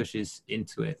and then pushes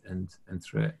into it and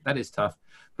through it. That is tough,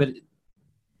 but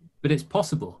it's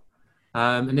possible.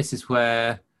 And this is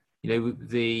where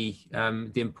the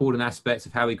important aspects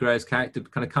of how we grow as character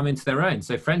kind of come into their own.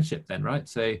 So friendship then, right?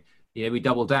 So we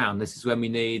double down. This is when we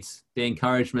need the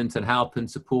encouragement and help and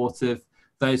support of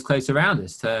those close around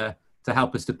us to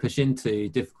help us to push into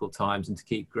difficult times and to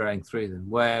keep growing through them,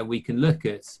 where we can look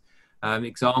at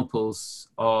examples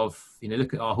of,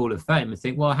 look at our Hall of Fame and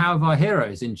think, well, how have our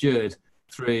heroes endured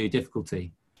through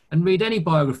difficulty? And read any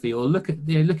biography or look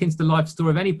into the life story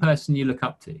of any person you look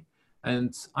up to.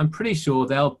 And I'm pretty sure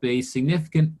there'll be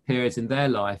significant periods in their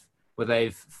life where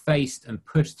they've faced and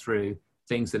pushed through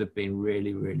things that have been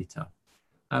really, really tough.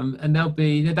 And they'll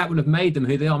be, that will have made them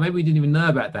who they are. Maybe we didn't even know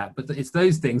about that, but it's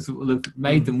those things that will have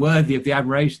made them worthy of the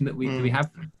admiration that we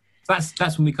have for them. So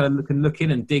that's when we kind of can look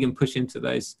in and dig and push into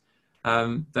those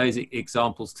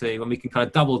examples too. When we can kind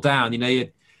of double down,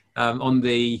 on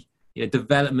the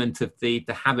development of the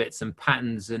habits and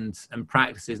patterns and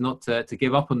practices, not to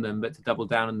give up on them, but to double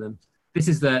down on them. This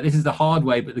is the hard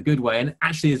way, but the good way. And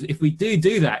actually, if we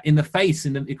do that in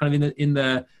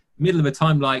the middle of a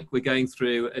time like we're going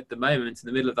through at the moment, in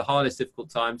the middle of the hardest difficult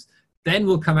times, then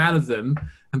we'll come out of them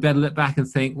and be able to look back and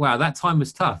think, wow, that time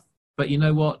was tough, but you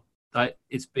know what?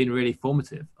 It's been really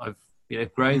formative. I've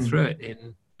grown through it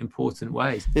in important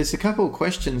ways. There's a couple of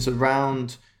questions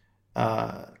around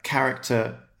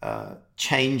character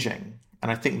changing,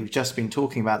 and I think we've just been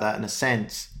talking about that in a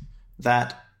sense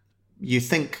that you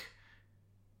think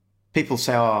people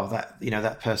say, oh,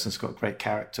 that person's got great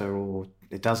character, or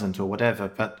it doesn't, or whatever,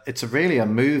 but it's really a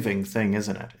moving thing,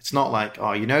 isn't it? It's not like,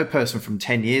 oh, a person from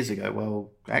 10 years ago.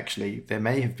 Well, actually, there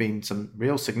may have been some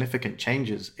real significant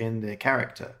changes in their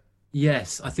character.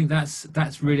 Yes, I think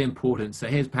that's really important. So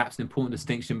here's perhaps an important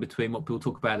distinction between what people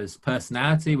talk about as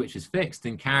personality, which is fixed,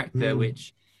 and character,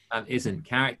 which isn't.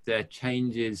 Character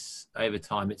changes over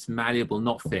time. It's malleable,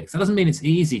 not fixed. That doesn't mean it's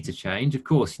easy to change. Of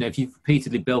course, if you've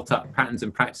repeatedly built up patterns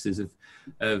and practices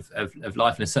of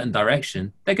life in a certain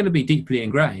direction, they're going to be deeply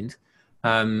ingrained.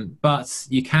 But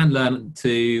you can learn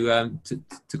to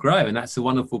grow, and that's a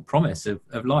wonderful promise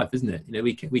of life, isn't it?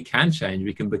 We can change.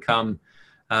 We can become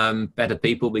better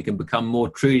people. We can become more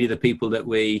truly the people that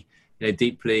we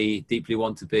deeply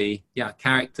want to be. Yeah,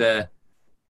 character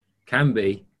can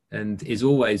be and is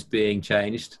always being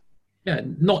changed. Yeah,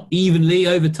 not evenly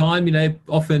over time.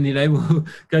 Often we'll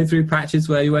go through patches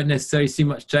where you won't necessarily see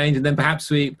much change, and then perhaps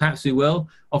we will.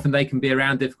 Often they can be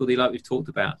around difficulty, like we've talked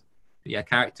about. But yeah,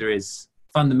 character is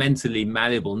fundamentally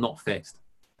malleable, not fixed.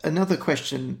 Another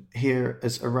question here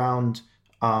is around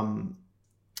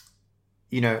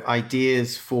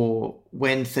ideas for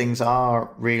when things are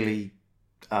really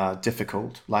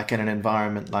difficult, like in an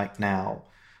environment like now.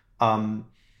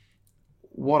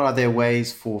 What are there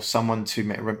ways for someone to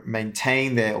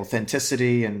maintain their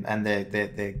authenticity and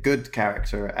their good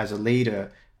character as a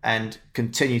leader and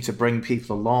continue to bring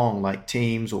people along, like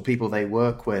teams or people they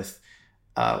work with,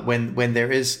 when there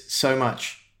is so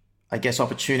much, I guess,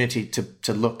 opportunity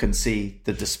to look and see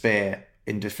the despair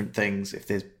in different things? If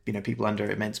there's people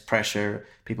under immense pressure,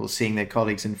 people seeing their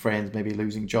colleagues and friends maybe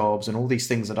losing jobs, and all these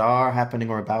things that are happening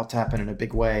or about to happen in a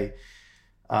big way.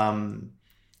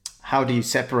 How do you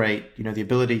separate, the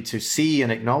ability to see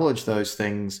and acknowledge those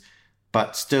things,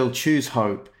 but still choose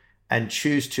hope and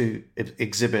choose to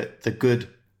exhibit the good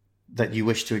that you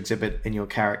wish to exhibit in your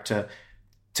character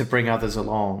to bring others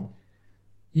along?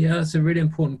 Yeah, that's a really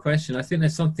important question. I think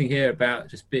there's something here about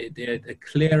just a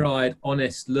clear-eyed,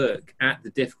 honest look at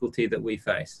the difficulty that we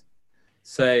face.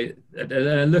 So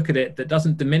a look at it that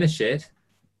doesn't diminish it,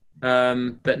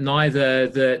 but neither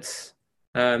that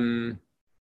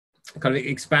kind of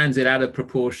expands it out of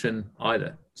proportion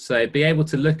either. So be able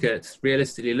to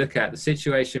realistically look at the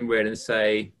situation we're in and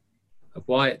say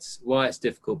why it's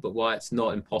difficult, but why it's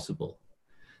not impossible.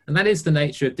 And that is the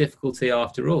nature of difficulty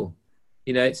after all.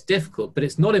 It's difficult, but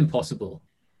it's not impossible.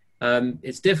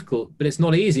 It's difficult, but it's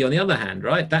not easy on the other hand,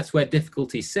 right? That's where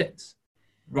difficulty sits,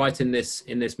 right in this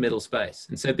middle space.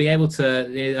 And so be able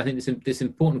to, I think this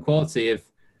important quality of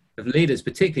leaders,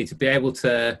 particularly to be able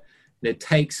to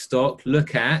take stock,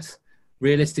 look at,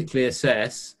 realistically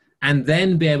assess, and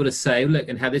then be able to say, look,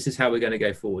 and this is how we're going to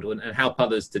go forward, and help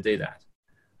others to do that.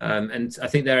 And I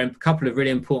think there are a couple of really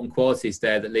important qualities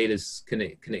there that leaders can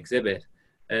exhibit.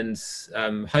 And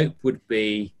hope would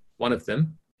be one of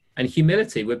them, and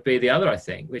humility would be the other, I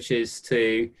think, which is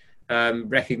to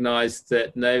recognize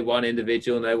that no one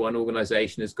individual, no one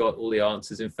organization has got all the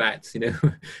answers. In fact,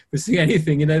 we're seeing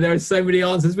anything, there are so many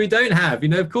answers we don't have.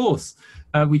 Of course,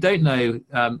 we don't know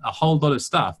a whole lot of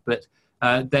stuff, but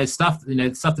there's stuff,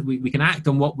 stuff that we can act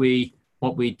on what we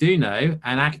do know,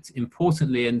 and act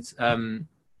importantly and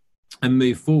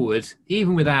move forward,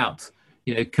 even without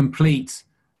complete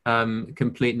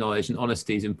knowledge. And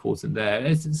honesty is important there.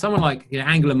 It's someone like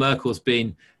Angela Merkel's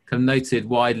been kind of noted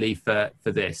widely for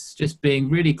this, just being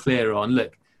really clear on,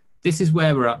 look, this is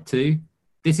where we're up to,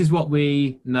 this is what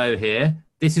we know here,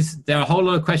 there are a whole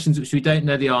lot of questions which we don't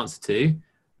know the answer to,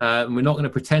 and we're not going to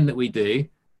pretend that we do,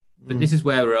 but this is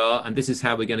where we are, and this is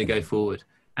how we're going to go forward.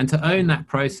 And to own that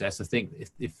process, I think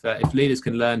if leaders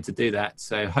can learn to do that,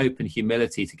 so hope and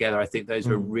humility together, I think those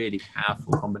are a really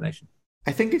powerful combination.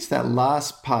 I think it's that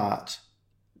last part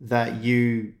that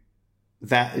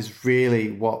is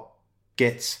really what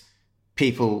gets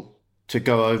people to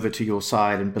go over to your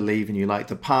side and believe in you. Like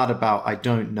the part about, I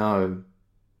don't know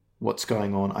what's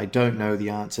going on. I don't know the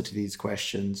answer to these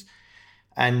questions.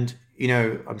 And,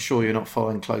 I'm sure you're not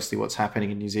following closely what's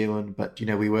happening in New Zealand, but,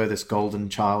 we were this golden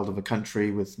child of a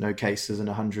country with no cases and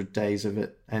 100 days of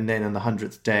it. And then on the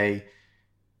 100th day,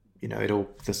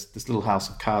 this little house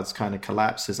of cards kind of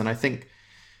collapses. And I think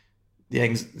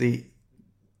the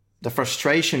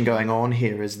frustration going on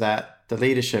here is that the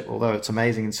leadership, although it's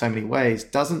amazing in so many ways,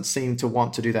 doesn't seem to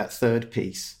want to do that third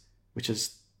piece, which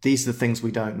is, these are the things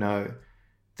we don't know.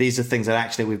 These are things that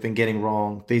actually we've been getting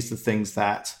wrong. These are the things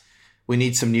that we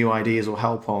need some new ideas or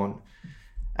help on.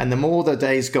 And the more the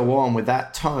days go on with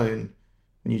that tone,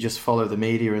 when you just follow the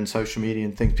media and social media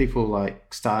and things, people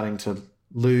like starting to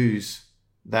lose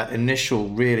that initial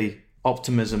really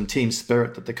optimism, team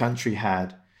spirit that the country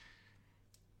had.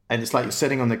 And it's like you're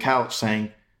sitting on the couch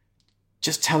saying,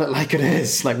 just tell it like it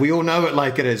is. Like, we all know it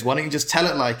like it is. Why don't you just tell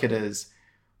it like it is?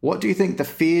 What do you think the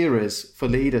fear is for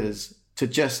leaders to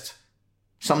just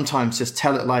sometimes just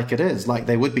tell it like it is, like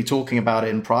they would be talking about it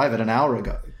in private an hour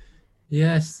ago?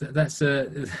 Yes, that's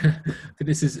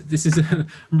this is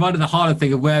right at the heart of the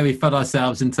thing of where we find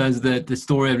ourselves in terms of the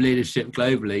story of leadership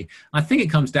globally. I think it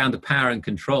comes down to power and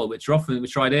control, which are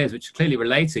ideas which are clearly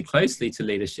related closely to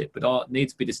leadership, but need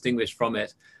to be distinguished from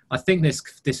it. I think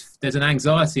there's an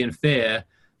anxiety and fear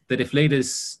that if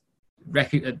leaders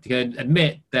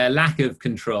admit their lack of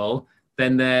control,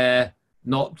 then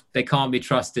they can't be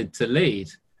trusted to lead.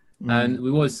 And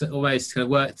we always kind of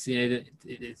worked. It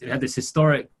had this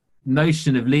historic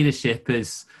notion of leadership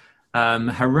as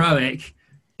heroic,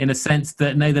 in a sense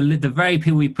that the very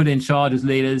people we put in charge as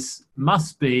leaders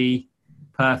must be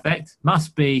perfect,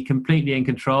 must be completely in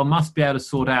control, must be able to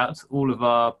sort out all of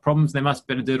our problems. They must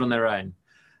be able to do it on their own.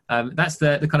 That's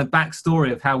the kind of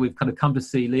backstory of how we've kind of come to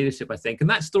see leadership, I think, and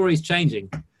that story is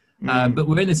changing. But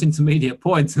we're in this intermediate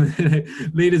point.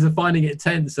 Leaders are finding it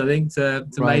tense, I think, to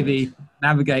maybe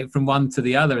navigate from one to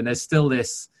the other, and there's still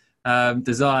this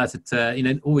desire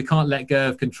to we can't let go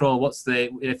of control.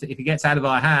 If it gets out of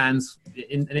our hands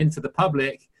and into the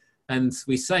public, and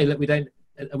we say, look,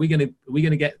 are we going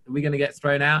to get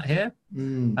thrown out here?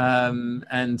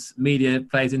 And media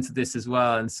plays into this as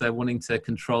well, and so wanting to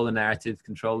control the narrative,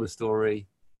 control the story.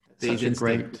 Such a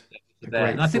great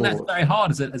and I think that's very hard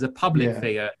as a public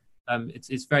figure.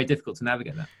 It's very difficult to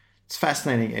navigate that. It's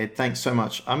fascinating, Ed. Thanks so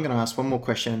much. I'm going to ask one more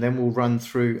question, and then we'll run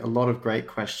through a lot of great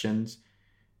questions.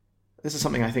 This is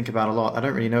something I think about a lot. I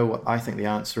don't really know what I think the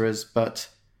answer is, but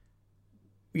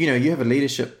you have a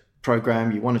leadership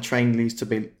program. You want to train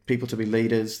people to be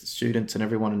leaders, students and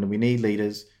everyone, and we need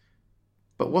leaders.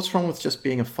 But what's wrong with just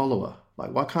being a follower?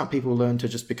 Like, why can't people learn to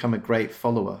just become a great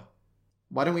follower?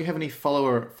 Why don't we have any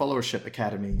followership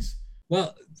academies?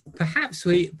 Well, perhaps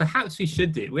we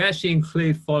should do. We actually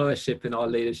include followership in our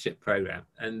leadership program,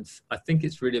 and I think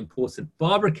it's really important.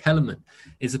 Barbara Kellerman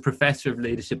is a professor of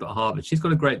leadership at Harvard. She's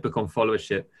got a great book on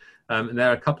followership, and there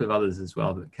are a couple of others as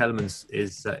well. But Kellerman's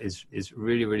is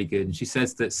really, really good, and she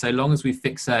says that so long as we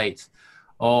fixate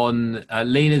on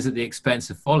leaders at the expense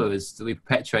of followers, that we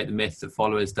perpetuate the myth that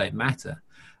followers don't matter,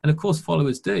 and of course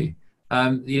followers do.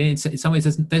 In some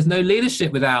ways, there's no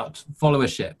leadership without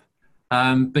followership.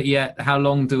 But yet, how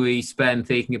long do we spend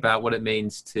thinking about what it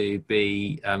means to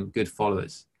be good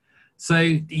followers? So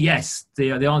yes,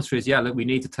 the answer is, look, we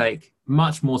need to take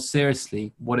much more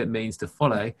seriously what it means to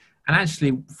follow. And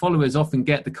actually, followers often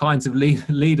get the kinds of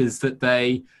leaders that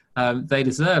they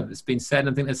deserve. It's been said, and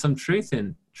I think there's some truth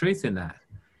in that.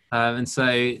 And so,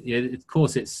 of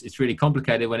course, it's really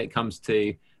complicated when it comes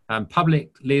to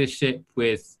public leadership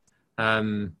with,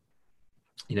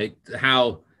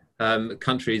 how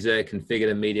countries are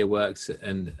configured and media works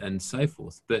and so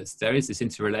forth. But there is this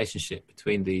interrelationship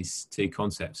between these two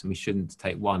concepts, and we shouldn't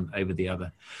take one over the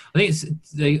other. I think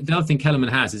it's the other thing Kellerman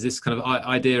has is this kind of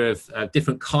idea of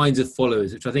different kinds of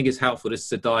followers, which I think is helpful. This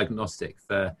is a diagnostic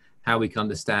for how we can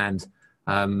understand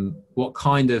what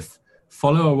kind of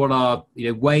follower, what are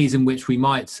ways in which we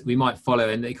might follow,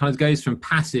 and it kind of goes from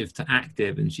passive to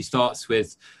active. And she starts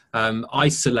with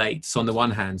isolates on the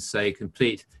one hand, so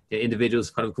complete individuals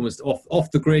kind of almost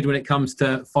off the grid when it comes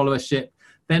to followership,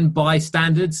 then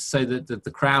bystanders, so that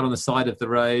the crowd on the side of the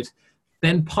road,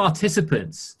 then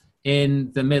participants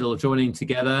in the middle joining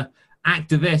together,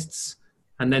 activists,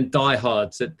 and then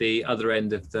diehards at the other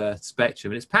end of the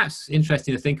spectrum. And it's perhaps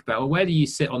interesting to think about, well, where do you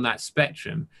sit on that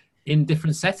spectrum in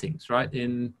different settings, right?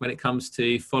 When it comes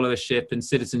to followership and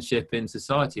citizenship in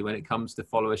society, when it comes to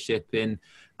followership in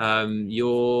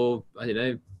your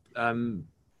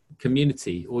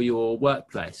community or your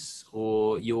workplace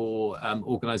or your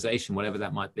organization, whatever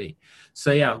that might be.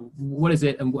 So what is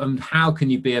it, and how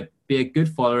can you be a good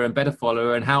follower and better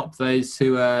follower, and help those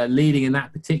who are leading in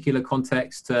that particular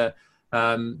context to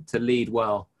lead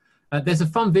well? There's a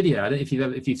fun video. I don't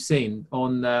know if you've seen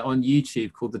on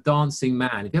YouTube called The Dancing Man.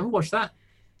 Have you ever watched that?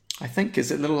 I think,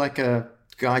 is it a little like a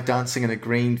guy dancing in a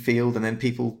green field and then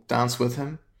people dance with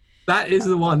him? That is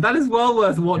the one. That is well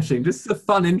worth watching. Just a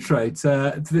fun intro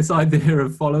to this idea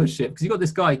of followership. Because you've got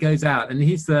this guy who goes out and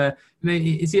he's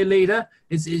is he a leader?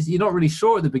 You're not really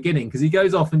sure at the beginning because he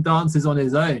goes off and dances on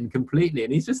his own completely.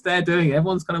 And he's just there doing it.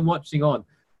 Everyone's kind of watching on.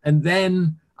 And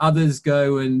then others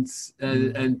go and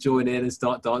join in and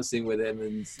start dancing with him.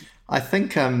 And I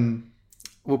think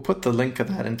we'll put the link of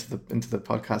that into the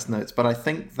podcast notes. But I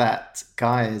think that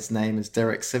guy's name is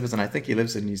Derek Sivers, and I think he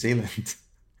lives in New Zealand.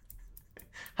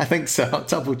 I think so. I'll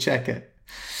double check it.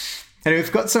 And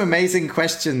we've got some amazing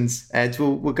questions, Ed.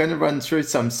 We're going to run through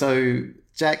some. So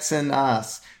Jackson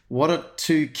asks, what are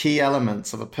 2 key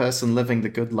elements of a person living the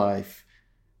good life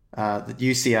that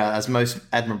you see as most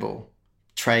admirable?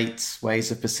 Traits, ways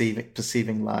of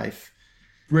perceiving life?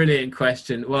 Brilliant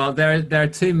question. Well, there are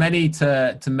too many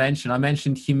to mention. I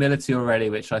mentioned humility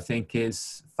already, which I think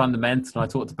is fundamental. I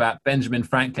talked about Benjamin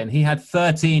Franklin. He had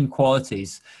 13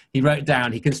 qualities he wrote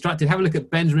down. He constructed. Have a look at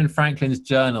Benjamin Franklin's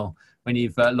journal when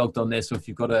you've logged on this, or if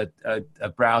you've got a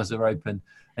browser open,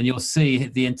 and you'll see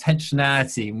the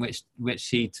intentionality in which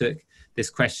he took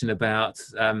this question about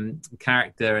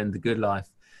character and the good life.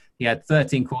 He had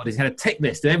 13 qualities. He had a tick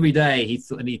list every day.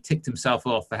 He ticked himself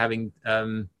off for having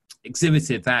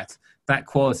exhibited that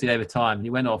quality over time. And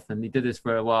he went off and he did this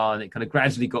for a while, and it kind of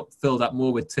gradually got filled up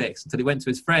more with ticks until he went to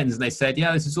his friends and they said,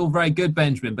 yeah, this is all very good,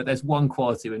 Benjamin, but there's one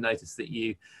quality we've noticed that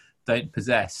you don't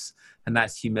possess, and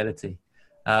that's humility.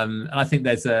 And I think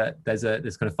there's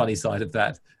kind of funny side of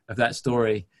that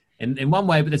story in one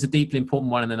way, but there's a deeply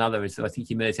important one in another. Is that I think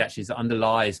humility actually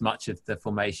underlies much of the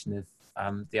formation of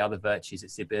the other virtues.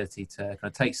 It's the ability to kind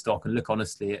of take stock and look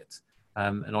honestly at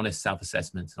an honest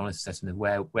self-assessment, an honest assessment of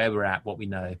where we're at, what we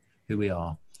know, who we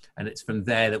are. And it's from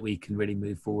there that we can really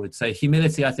move forward. So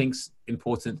humility, I think, is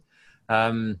important.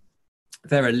 There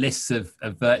are lists of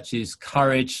virtues.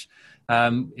 Courage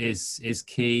is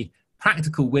key.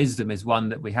 Practical wisdom is one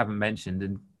that we haven't mentioned,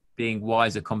 and being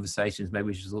wiser conversations, maybe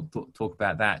we should talk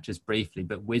about that just briefly.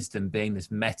 But wisdom being this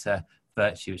meta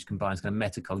virtue which combines kind of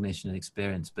metacognition and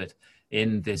experience. But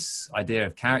in this idea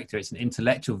of character, it's an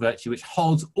intellectual virtue which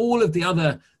holds all of the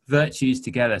other virtues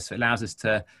together. So it allows us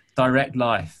to direct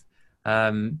life,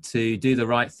 to do the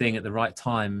right thing at the right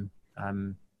time,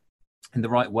 in the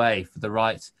right way, for the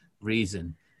right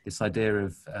reason. This idea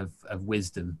of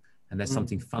wisdom, and there's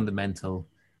something fundamental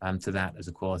to that as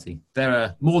a quality. There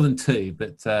are more than 2,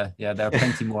 but there are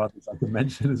plenty more others I could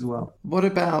mention as well. What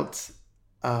about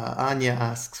Anya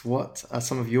asks, what are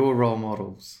some of your role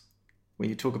models when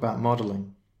you talk about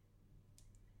modeling?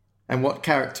 And what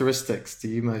characteristics do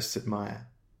you most admire?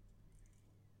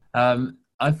 I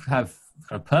have kind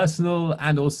of personal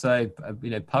and also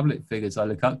public figures I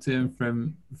look up to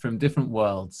from different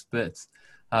worlds, but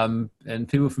and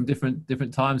people from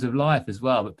different times of life as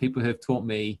well. But people who have taught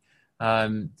me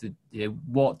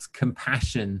what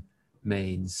compassion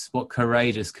means, what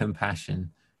courageous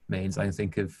compassion means. I can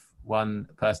think of one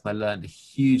person I learned a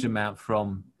huge amount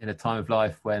from in a time of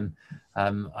life when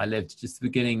I lived just the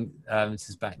beginning. This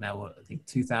is back now, I think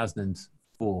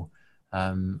 2004.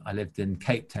 I lived in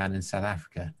Cape Town in South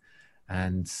Africa,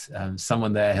 and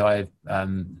someone there who I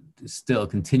still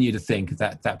continue to think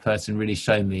that person really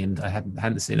showed me, and I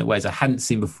hadn't seen it in ways I hadn't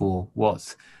seen before,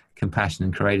 what compassion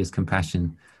and courageous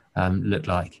compassion looked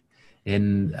like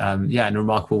in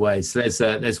remarkable ways.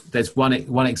 So there's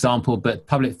one example, but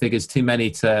public figures too many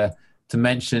to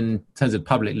mention. In terms of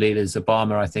public leaders,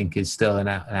 Obama I think is still an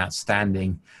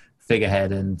outstanding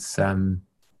figurehead, and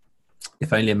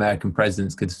if only American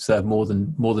presidents could serve more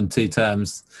than 2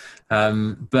 terms.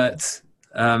 But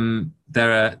there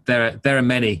are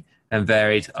many and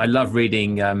varied. I love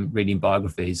reading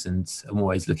biographies, and I'm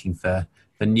always looking for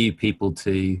new people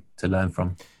to learn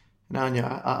from. Now,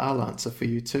 Anya, I'll answer for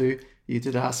you too. You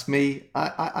did ask me.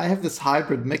 I have this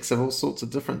hybrid mix of all sorts of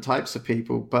different types of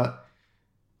people, but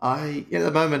at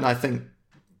the moment, I think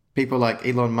people like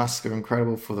Elon Musk are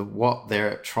incredible for what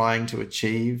they're trying to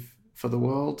achieve for the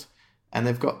world. And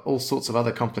they've got all sorts of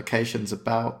other complications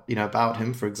about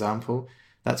him, for example.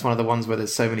 That's one of the ones where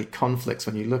there's so many conflicts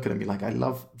when you look at him. You're like, I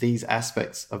love these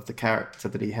aspects of the character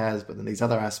that he has, but then these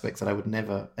other aspects that I would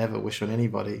never, ever wish on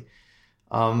anybody.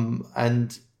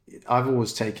 And I've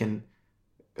always taken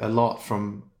a lot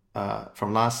from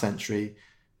last century,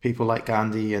 people like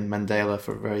Gandhi and Mandela,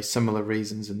 for very similar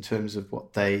reasons in terms of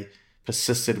what they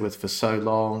persisted with for so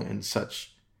long in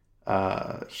such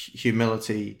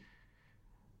humility,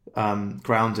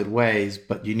 grounded ways,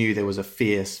 but you knew there was a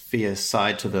fierce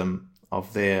side to them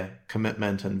of their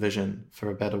commitment and vision for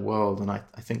a better world. And I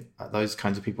think those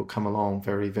kinds of people come along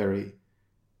very, very,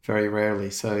 very rarely.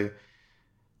 So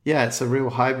yeah, it's a real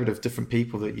hybrid of different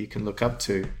people that you can look up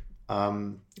to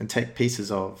and take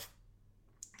pieces of.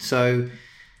 So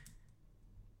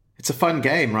it's a fun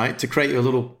game, right? To create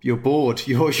your board,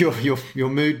 your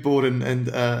mood board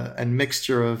and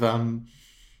mixture of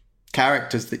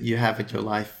characters that you have in your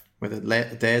life, whether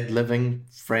dead, living,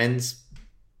 friends,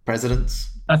 presidents.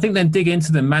 I think then dig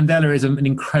into them. Mandela is an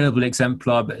incredible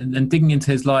exemplar, and digging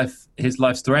into his life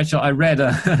story. Actually, I read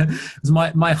it was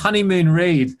my honeymoon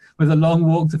read with A Long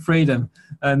Walk to Freedom,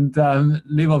 and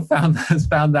Lubov has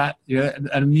found that an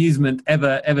amusement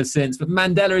ever since. But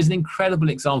Mandela is an incredible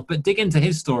example. But dig into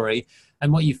his story,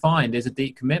 and what you find is a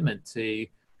deep commitment to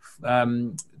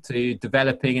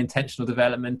developing intentional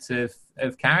development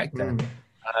of character,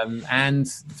 and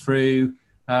through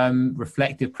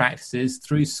reflective practices,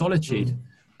 through solitude.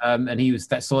 And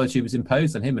that solitude was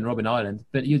imposed on him in Robben Island.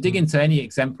 But you dig into any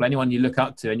example, anyone you look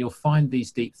up to, and you'll find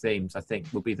these deep themes, I think,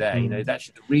 will be there. That's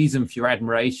the reason for your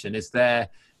admiration is their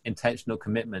intentional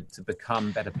commitment to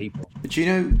become better people. But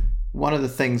one of the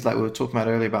things, like we were talking about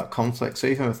earlier about conflict, so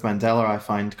even with Mandela, I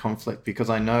find conflict because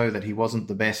I know that he wasn't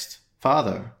the best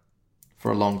father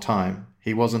for a long time.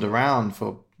 He wasn't around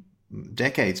for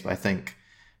decades, I think.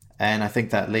 And I think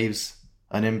that leaves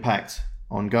an impact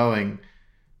ongoing.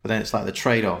 But then it's like the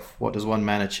trade-off. What does one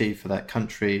man achieve for that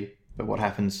country? But what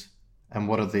happens and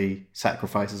what are the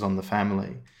sacrifices on the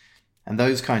family? And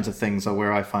those kinds of things are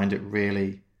where I find it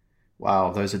really,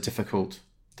 wow, those are difficult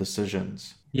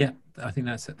decisions. Yeah, I think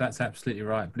that's absolutely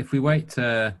right. But if we wait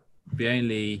to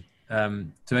only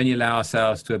allow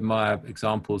ourselves to admire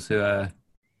examples who are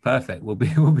perfect, we'll be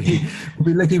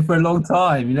looking for a long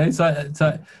time.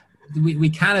 So we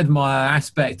can admire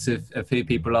aspects of who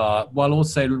people are, while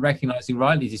also recognizing,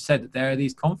 rightly as you said, that there are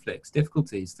these conflicts,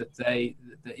 difficulties,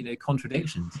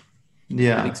 contradictions.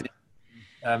 Yeah. That exist,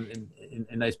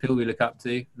 in those people we look up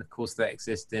to, and of course they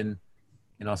exist in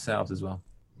ourselves as well.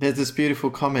 There's this beautiful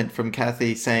comment from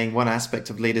Kathy saying, one aspect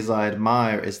of leaders I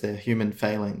admire is their human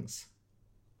failings.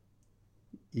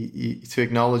 To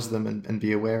acknowledge them and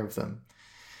be aware of them.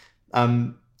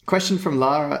 Question from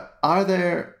Lara,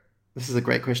 this is a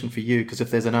great question for you, because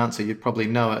if there's an answer, you'd probably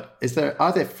know it.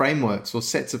 Are there frameworks or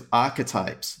sets of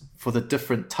archetypes for the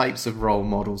different types of role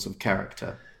models of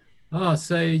character?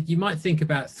 So you might think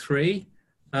about three.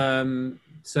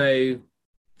 So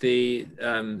the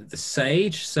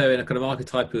sage, so in a kind of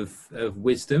archetype of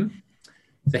wisdom,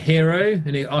 the hero,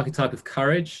 an archetype of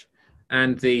courage,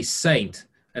 and the saint,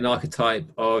 an archetype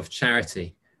of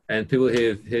charity. And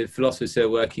philosophers who are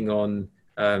working on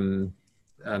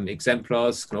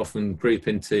exemplars can often group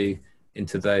into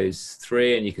those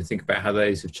three, and you can think about how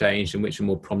those have changed and which are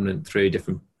more prominent through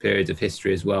different periods of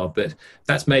history as well. But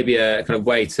that's maybe a kind of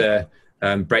way to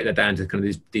break that down to kind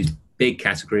of these big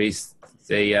categories: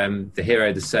 the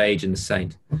hero, the sage, and the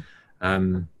saint.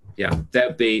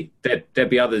 There'd be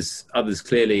others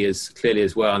clearly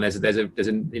as well. And there's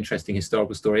an interesting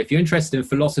historical story. If you're interested in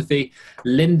philosophy,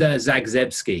 Linda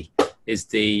Zagzebski is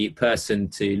the person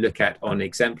to look at on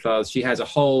exemplars. She has a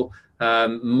whole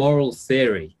moral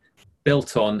theory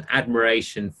built on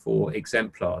admiration for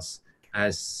exemplars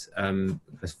as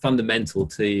fundamental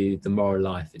to the moral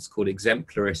life. It's called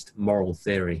exemplarist moral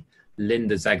theory.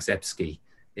 Linda Zagzebski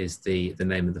is the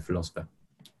name of the philosopher.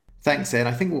 Thanks, Ed.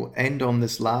 I think we'll end on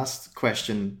this last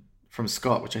question from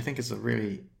Scott, which I think is a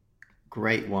really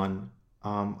great one.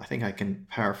 I think I can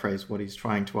paraphrase what he's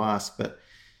trying to ask, but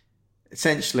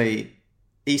essentially,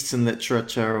 Eastern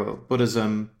literature or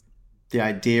Buddhism, the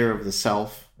idea of the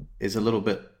self is a little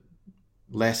bit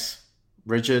less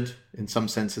rigid in some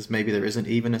senses. Maybe there isn't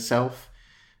even a self,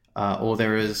 or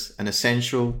there is an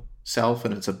essential self,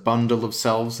 and it's a bundle of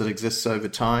selves that exists over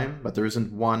time, but there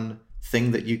isn't one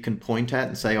thing that you can point at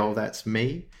and say, oh, that's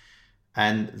me.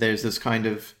 And there's this kind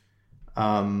of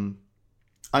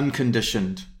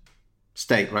unconditioned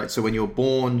state, right? So when you're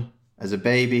born as a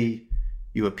baby,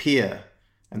 you appear,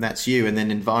 and that's you, and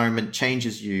then environment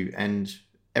changes you and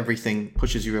everything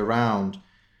pushes you around.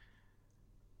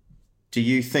 Do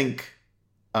you think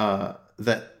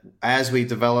that as we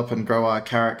develop and grow our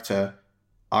character,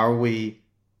 are we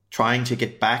trying to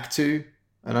get back to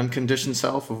an unconditioned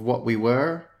self of what we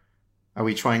were? Are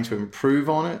we trying to improve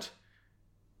on it?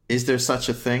 Is there such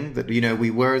a thing that, we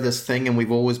were this thing and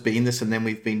we've always been this, and then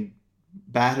we've been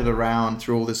battered around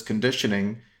through all this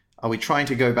conditioning? Are we trying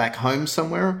to go back home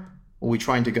somewhere, or are we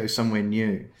trying to go somewhere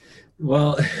new?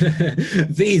 Well,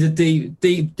 these are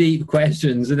deep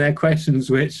questions, and they're questions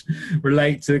which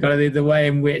relate to kind of the way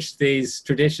in which these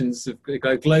traditions of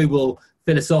global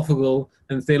philosophical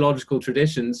and theological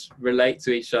traditions relate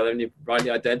to each other, and you've rightly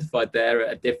identified there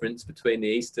a difference between the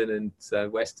Eastern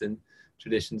and Western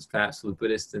traditions, perhaps, or the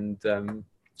Buddhist and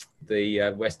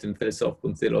the Western philosophical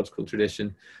and theological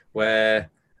tradition, where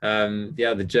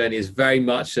the journey is very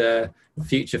much a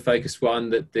future-focused one.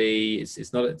 That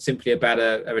it's not simply about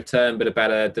a return, but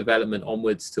about a development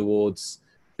onwards towards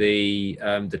the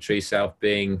true self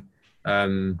being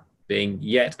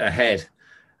yet ahead.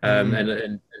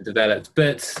 And developed,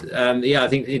 but I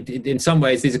think in some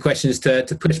ways these are questions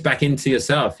to push back into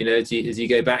yourself. As you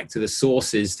go back to the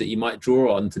sources that you might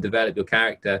draw on to develop your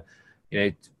character.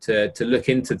 To look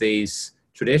into these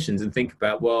traditions and think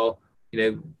about, well,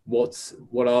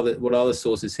 what are the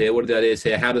sources here? What are the ideas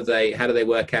here? How do they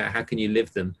work out? How can you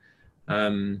live them?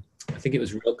 I think it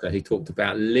was Rilke who talked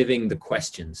about living the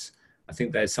questions. I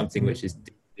think there's something which is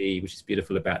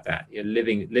beautiful about that.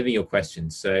 Living your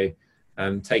questions. So.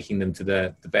 Taking them to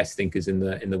the best thinkers in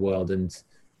the world, and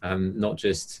not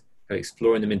just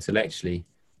exploring them intellectually,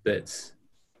 but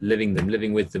living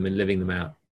with them and living them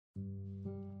out.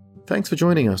 Thanks for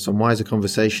joining us on Wiser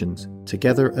Conversations,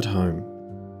 Together at Home.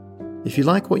 If you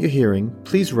like what you're hearing,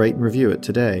 please rate and review it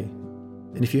today.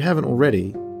 And if you haven't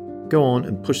already, go on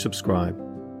and push subscribe.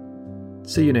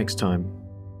 See you next time.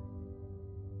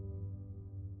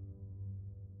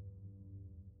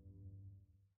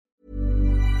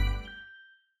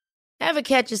 Ever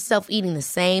catch yourself eating the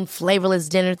same flavorless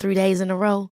dinner 3 days in a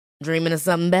row? Dreaming of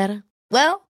something better?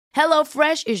 Well,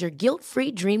 HelloFresh is your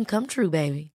guilt-free dream come true,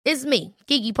 baby. It's me,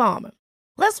 Keke Palmer.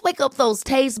 Let's wake up those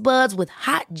taste buds with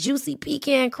hot, juicy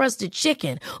pecan-crusted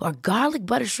chicken or garlic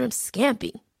butter shrimp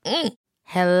scampi.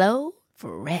 Hello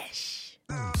Fresh.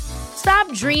 Stop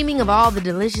dreaming of all the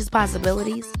delicious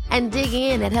possibilities and dig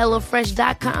in at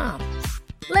HelloFresh.com.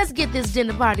 Let's get this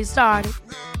dinner party started.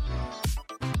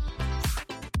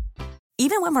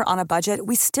 Even when we're on a budget,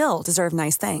 we still deserve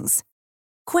nice things.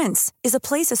 Quince is a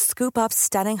place to scoop up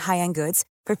stunning high-end goods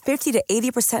for 50 to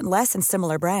 80% less than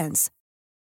similar brands.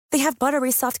 They have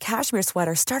buttery soft cashmere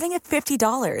sweaters starting at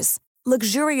 $50,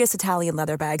 luxurious Italian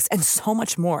leather bags, and so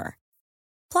much more.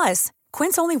 Plus,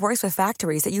 Quince only works with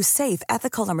factories that use safe,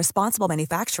 ethical, and responsible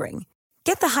manufacturing.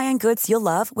 Get the high-end goods you'll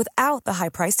love without the high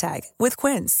price tag with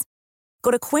Quince.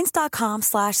 Go to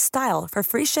quince.com/style for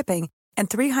free shipping and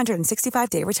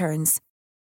 365-day returns.